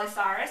 Miley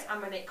Cyrus and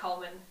Monique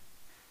Coleman.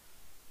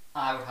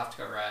 I would have to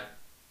go red.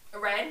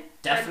 Red.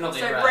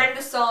 Definitely so red.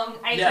 Brenda Song,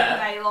 Adrian Yeah.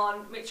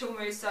 Bailon, Mitchell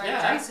Musso,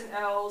 Yeah. Jason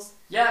Earls,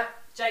 Yeah,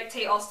 Jake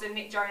T. Austin,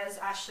 Nick Jonas,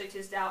 Ashley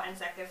Tisdale and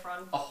Zac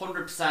Efron.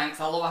 100%.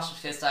 'Cause I love Ashley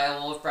Tisdale, I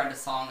love Brenda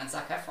Song and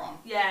Zac Efron.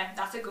 Yeah,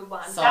 that's a good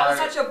one. So- That was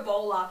such a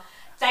baller.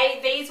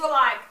 These were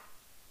like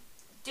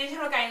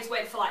Digital Games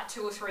went for like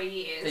 2 or 3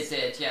 years. They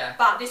did, yeah.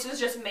 But this was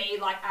just me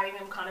like adding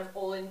them kind of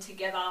all in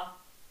together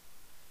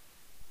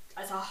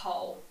as a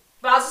whole.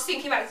 But I was just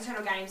thinking about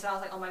Digital Games and I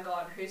was like, oh my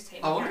god, whose team?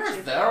 I wonder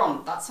if they're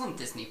on. That's on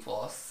Disney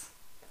Plus.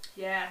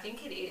 Yeah, I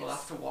think it is. We'll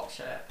have to watch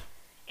it.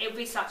 It would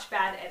be such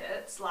bad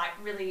edits, like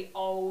really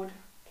old.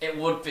 It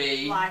would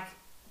be. Like,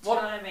 do you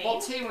know what I mean?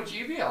 What team would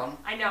you be on?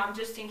 I know, I'm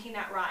just thinking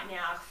that right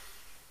now.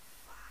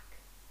 Fuck.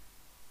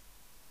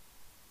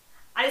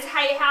 I just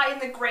hate how in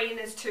the green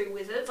there's 2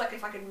 wizards. Like,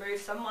 if I could move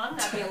someone,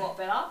 that'd be a lot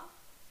better.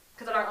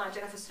 Because I don't like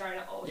Jennifer Stone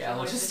at all. Yeah,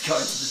 we'll She just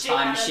always go to the shit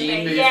time out of machine,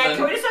 me. move Yeah, them.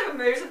 can we just like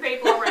move some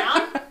people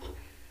around?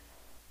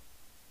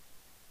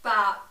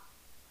 But,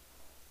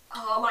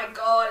 oh my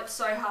god, it's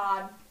so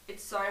hard.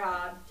 It's so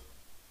hard.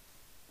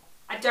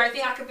 I don't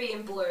think I could be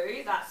in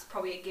blue. That's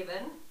probably a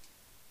given.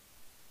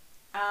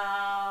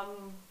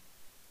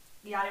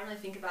 Yeah, I didn't really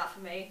think about for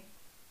me.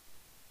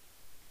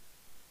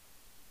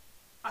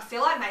 I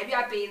feel like maybe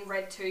I'd be in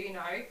red too, you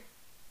know.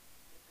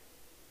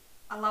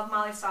 I love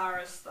Miley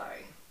Cyrus though.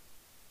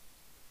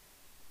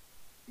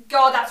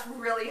 God, that's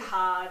really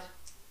hard.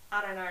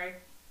 I don't know.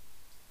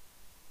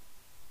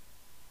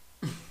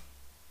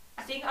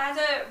 I think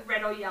either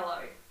red or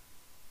yellow.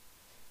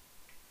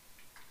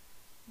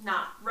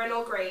 Nah, red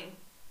or green.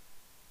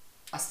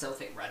 I still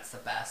think red's the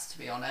best, to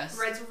be honest.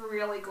 Red's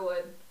really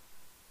good.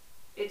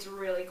 It's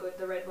really good,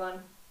 the red one.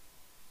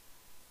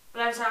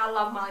 But I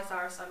love Miley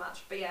Cyrus so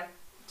much. But yeah,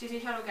 Disney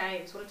Channel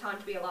Games, what a time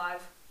to be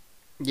alive.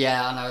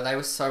 Yeah, I know. They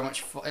were so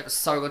much fun. It was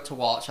so good to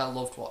watch. I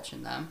loved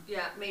watching them.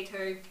 Yeah, me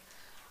too.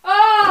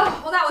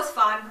 Oh, well that was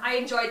fun. I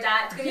enjoyed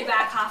that. It's good to be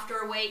back after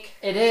a week.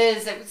 It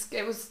is.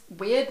 It was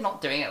weird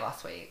not doing it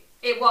last week.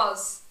 It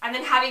was. And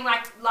then having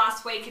like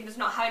last week and just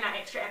not having that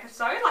extra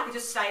episode, like it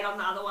just stayed on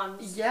the other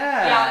ones.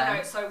 Yeah. Yeah, I know,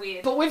 it's so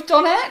weird. But we've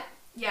done it.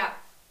 Yeah.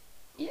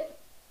 Yeah.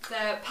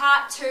 The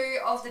part 2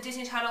 of the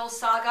Disney Channel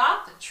saga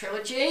The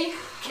trilogy.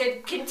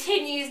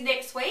 continues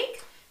next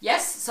week.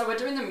 Yes, so we're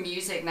doing the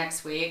music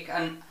next week,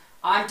 and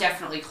I'm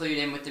definitely clued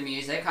in with the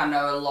music. I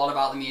know a lot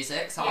about the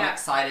music, so I'm Yeah.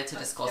 excited to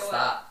Let's discuss do it.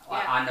 that.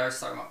 Yeah. I know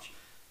so much.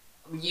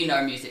 You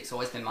know music's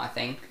always been my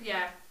thing.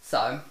 Yeah.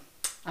 So,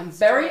 I'm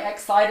very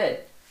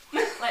excited.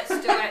 Let's do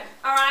it.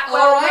 Alright, All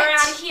well, right. we're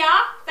out of here.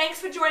 Thanks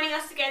for joining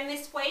us again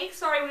this week.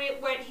 Sorry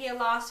we weren't here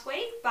last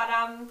week, but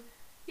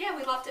yeah,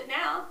 we loved it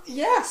now.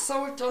 Yeah,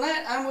 so we've done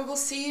it, and we will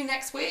see you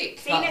next week.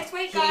 See you next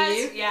week, Hear guys.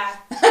 you? Yeah.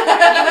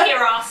 You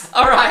hear us.